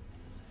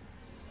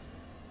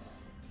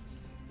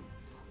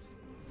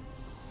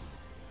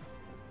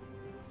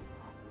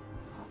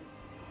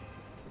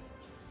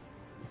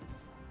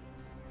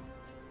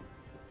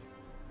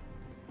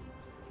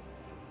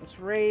 Let's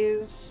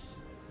raise.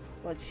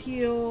 Let's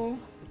heal.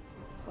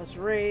 Let's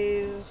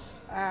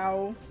raise.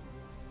 Ow.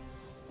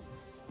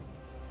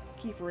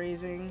 Keep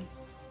raising.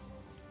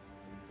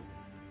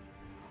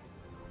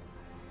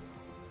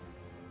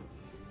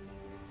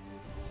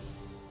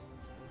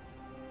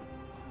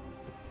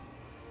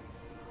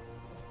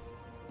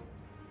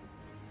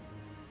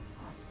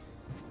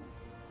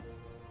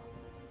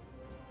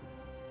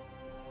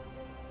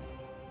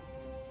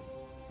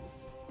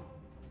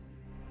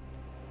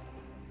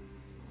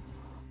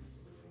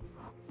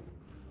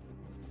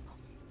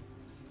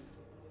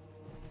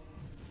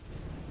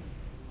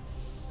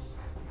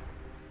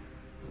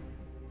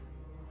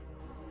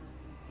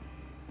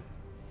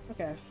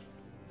 Okay.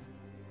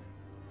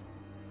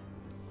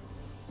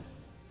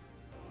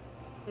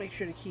 Make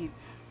sure to keep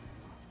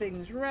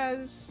things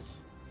rezzed.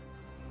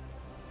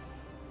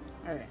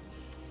 Alright.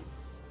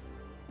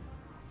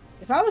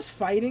 If I was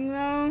fighting,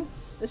 though,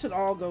 this would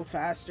all go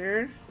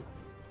faster.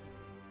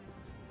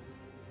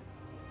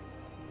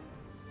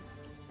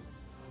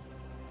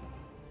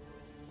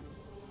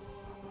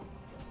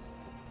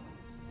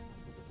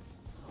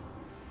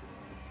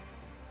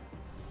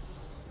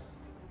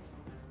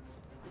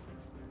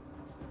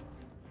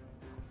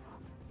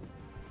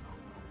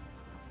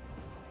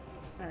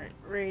 Alright,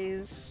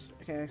 raise.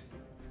 Okay.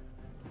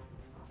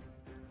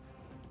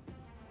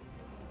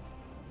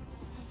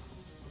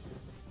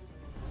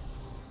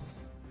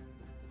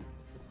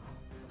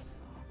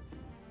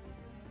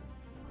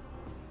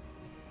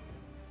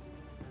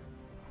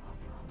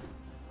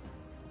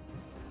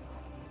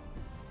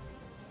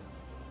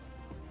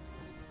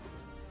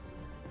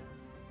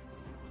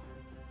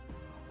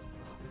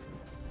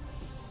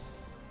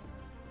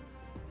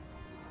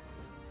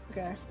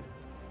 Okay.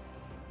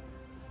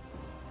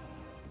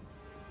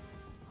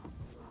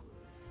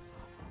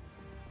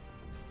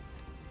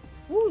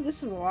 Ooh,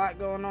 this is a lot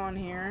going on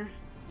here.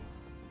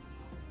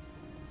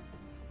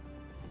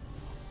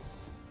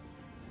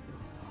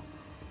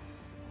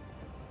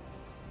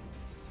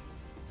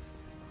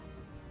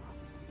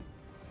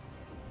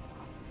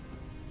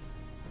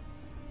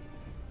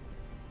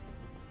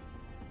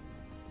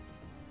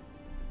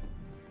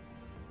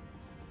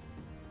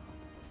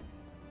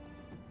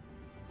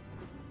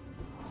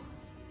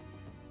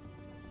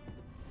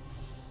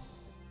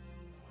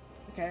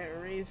 Okay,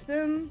 erase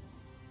them.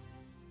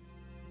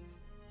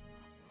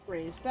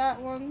 Raise that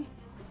one.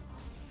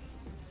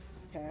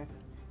 Okay.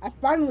 I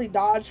finally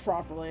dodged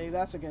properly.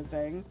 That's a good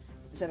thing.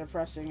 Instead of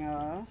pressing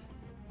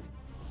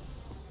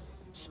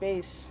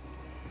space.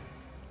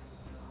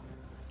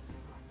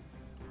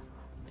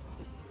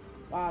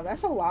 Wow,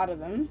 that's a lot of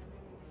them.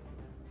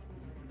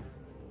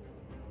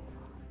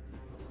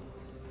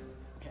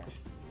 Okay.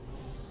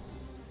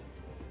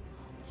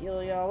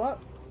 Heal y'all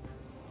up.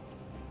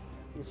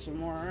 Get some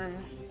more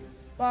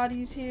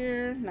bodies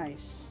here.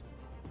 Nice.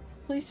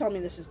 Please tell me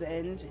this is the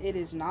end. It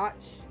is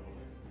not.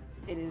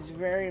 It is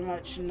very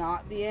much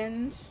not the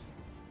end.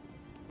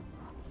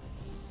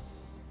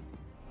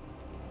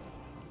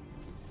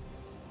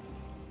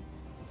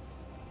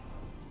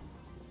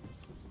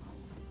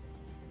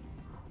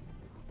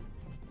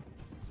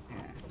 Yeah.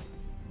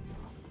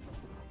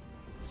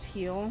 Let's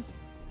heal.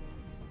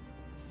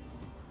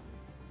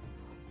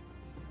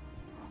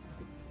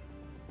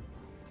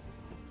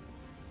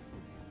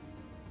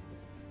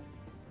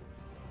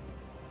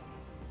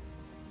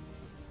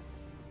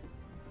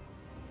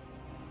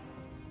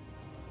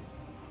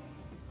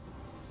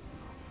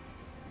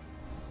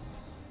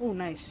 Oh,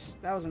 nice.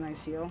 That was a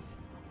nice heal.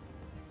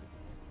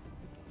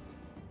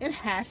 It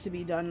has to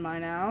be done by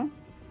now.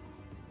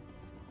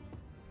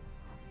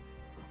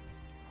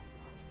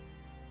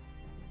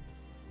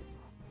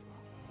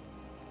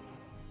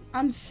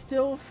 I'm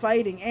still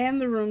fighting,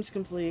 and the room's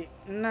complete.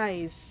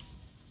 Nice.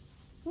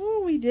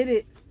 Oh, we did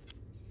it.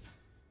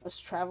 Let's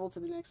travel to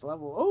the next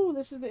level. Oh,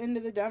 this is the end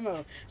of the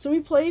demo. So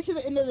we played to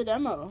the end of the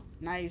demo.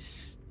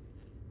 Nice.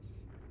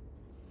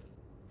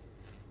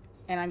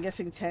 And I'm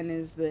guessing 10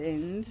 is the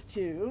end,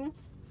 too.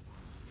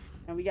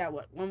 And we got,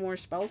 what, one more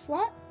spell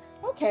slot?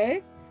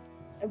 Okay.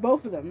 And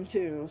both of them,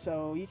 too.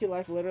 So you could,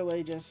 like,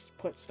 literally just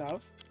put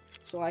stuff.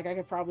 So, like, I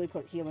could probably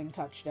put Healing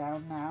Touch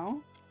down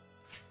now.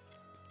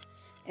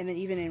 And then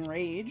even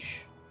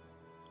Enrage.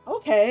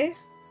 Okay.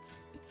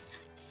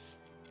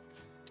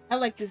 I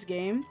like this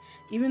game.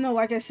 Even though,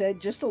 like I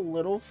said, just a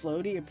little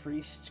floaty, a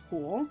priest,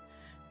 cool.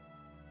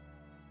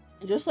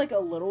 Just, like, a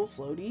little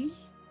floaty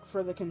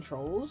for the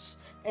controls,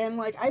 and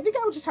like I think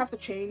I would just have to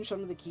change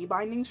some of the key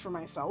bindings for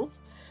myself,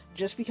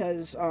 just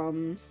because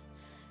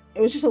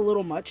it was just a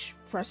little much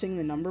pressing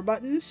the number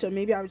buttons. So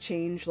maybe I would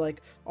change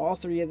like all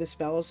three of the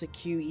spells to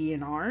Q, E,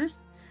 and R.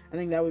 I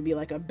think that would be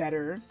like a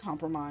better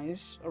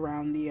compromise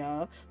around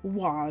the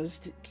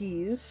WASD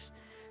keys.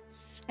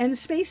 And the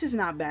space is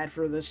not bad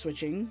for the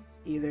switching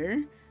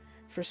either.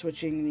 For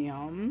switching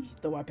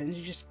the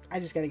weapons. I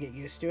just gotta get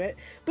used to it.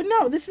 But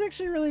no, this is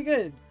actually really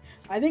good.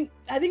 I think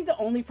the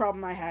only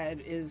problem I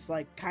had is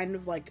like kind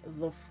of like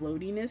the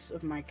floatiness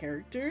of my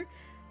character.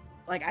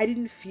 Like I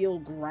didn't feel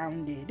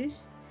grounded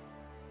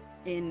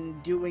in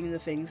doing the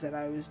things that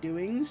I was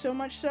doing so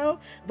much so.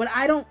 But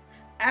I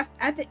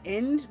at the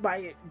end,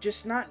 by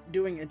just not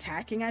doing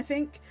attacking, I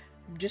think,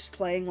 just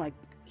playing like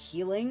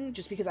healing,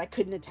 just because I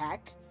couldn't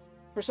attack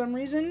for some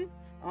reason.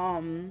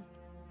 I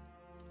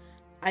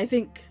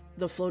think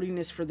the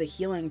floatiness for the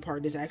healing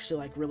part is actually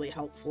like really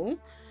helpful,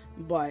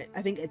 but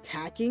I think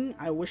attacking,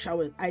 I wish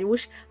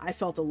I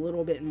felt a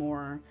little bit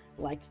more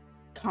like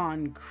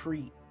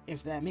concrete,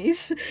 if that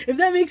makes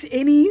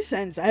any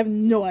sense. I have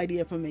no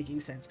idea if I'm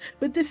making sense,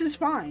 but this is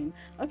fine.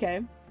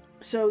 Okay,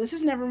 so this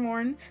is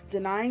Nevermorn,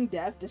 Denying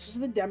Death. This is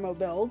the demo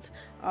build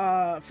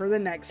for the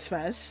next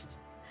fest.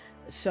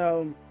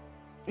 So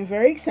I'm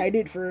very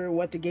excited for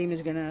what the game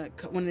is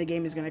when the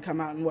game is gonna come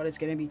out and what it's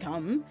gonna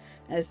become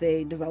as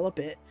they develop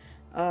it.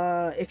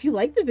 If you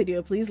like the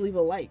video, please leave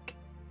a like.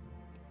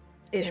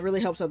 It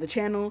really helps out the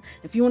channel.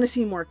 If you want to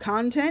see more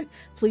content,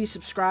 please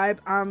subscribe.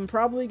 I'm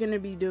probably gonna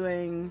be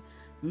doing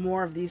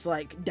more of these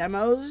like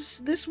demos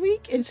this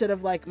week instead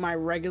of like my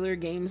regular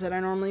games that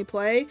I normally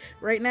play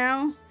right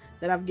now.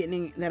 That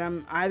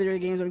I'm either the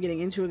games I'm getting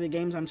into or the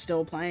games I'm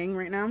still playing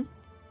right now.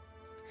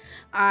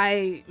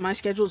 My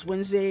schedule is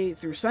Wednesday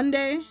through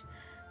Sunday.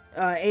 8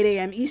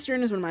 a.m.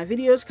 Eastern is when my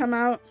videos come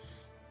out.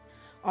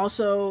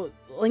 Also,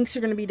 links are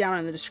going to be down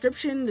in the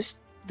description,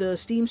 the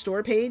Steam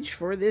store page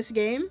for this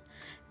game,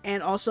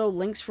 and also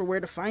links for where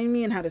to find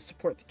me and how to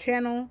support the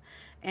channel.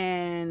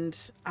 And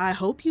I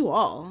hope you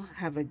all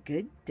have a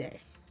good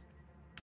day.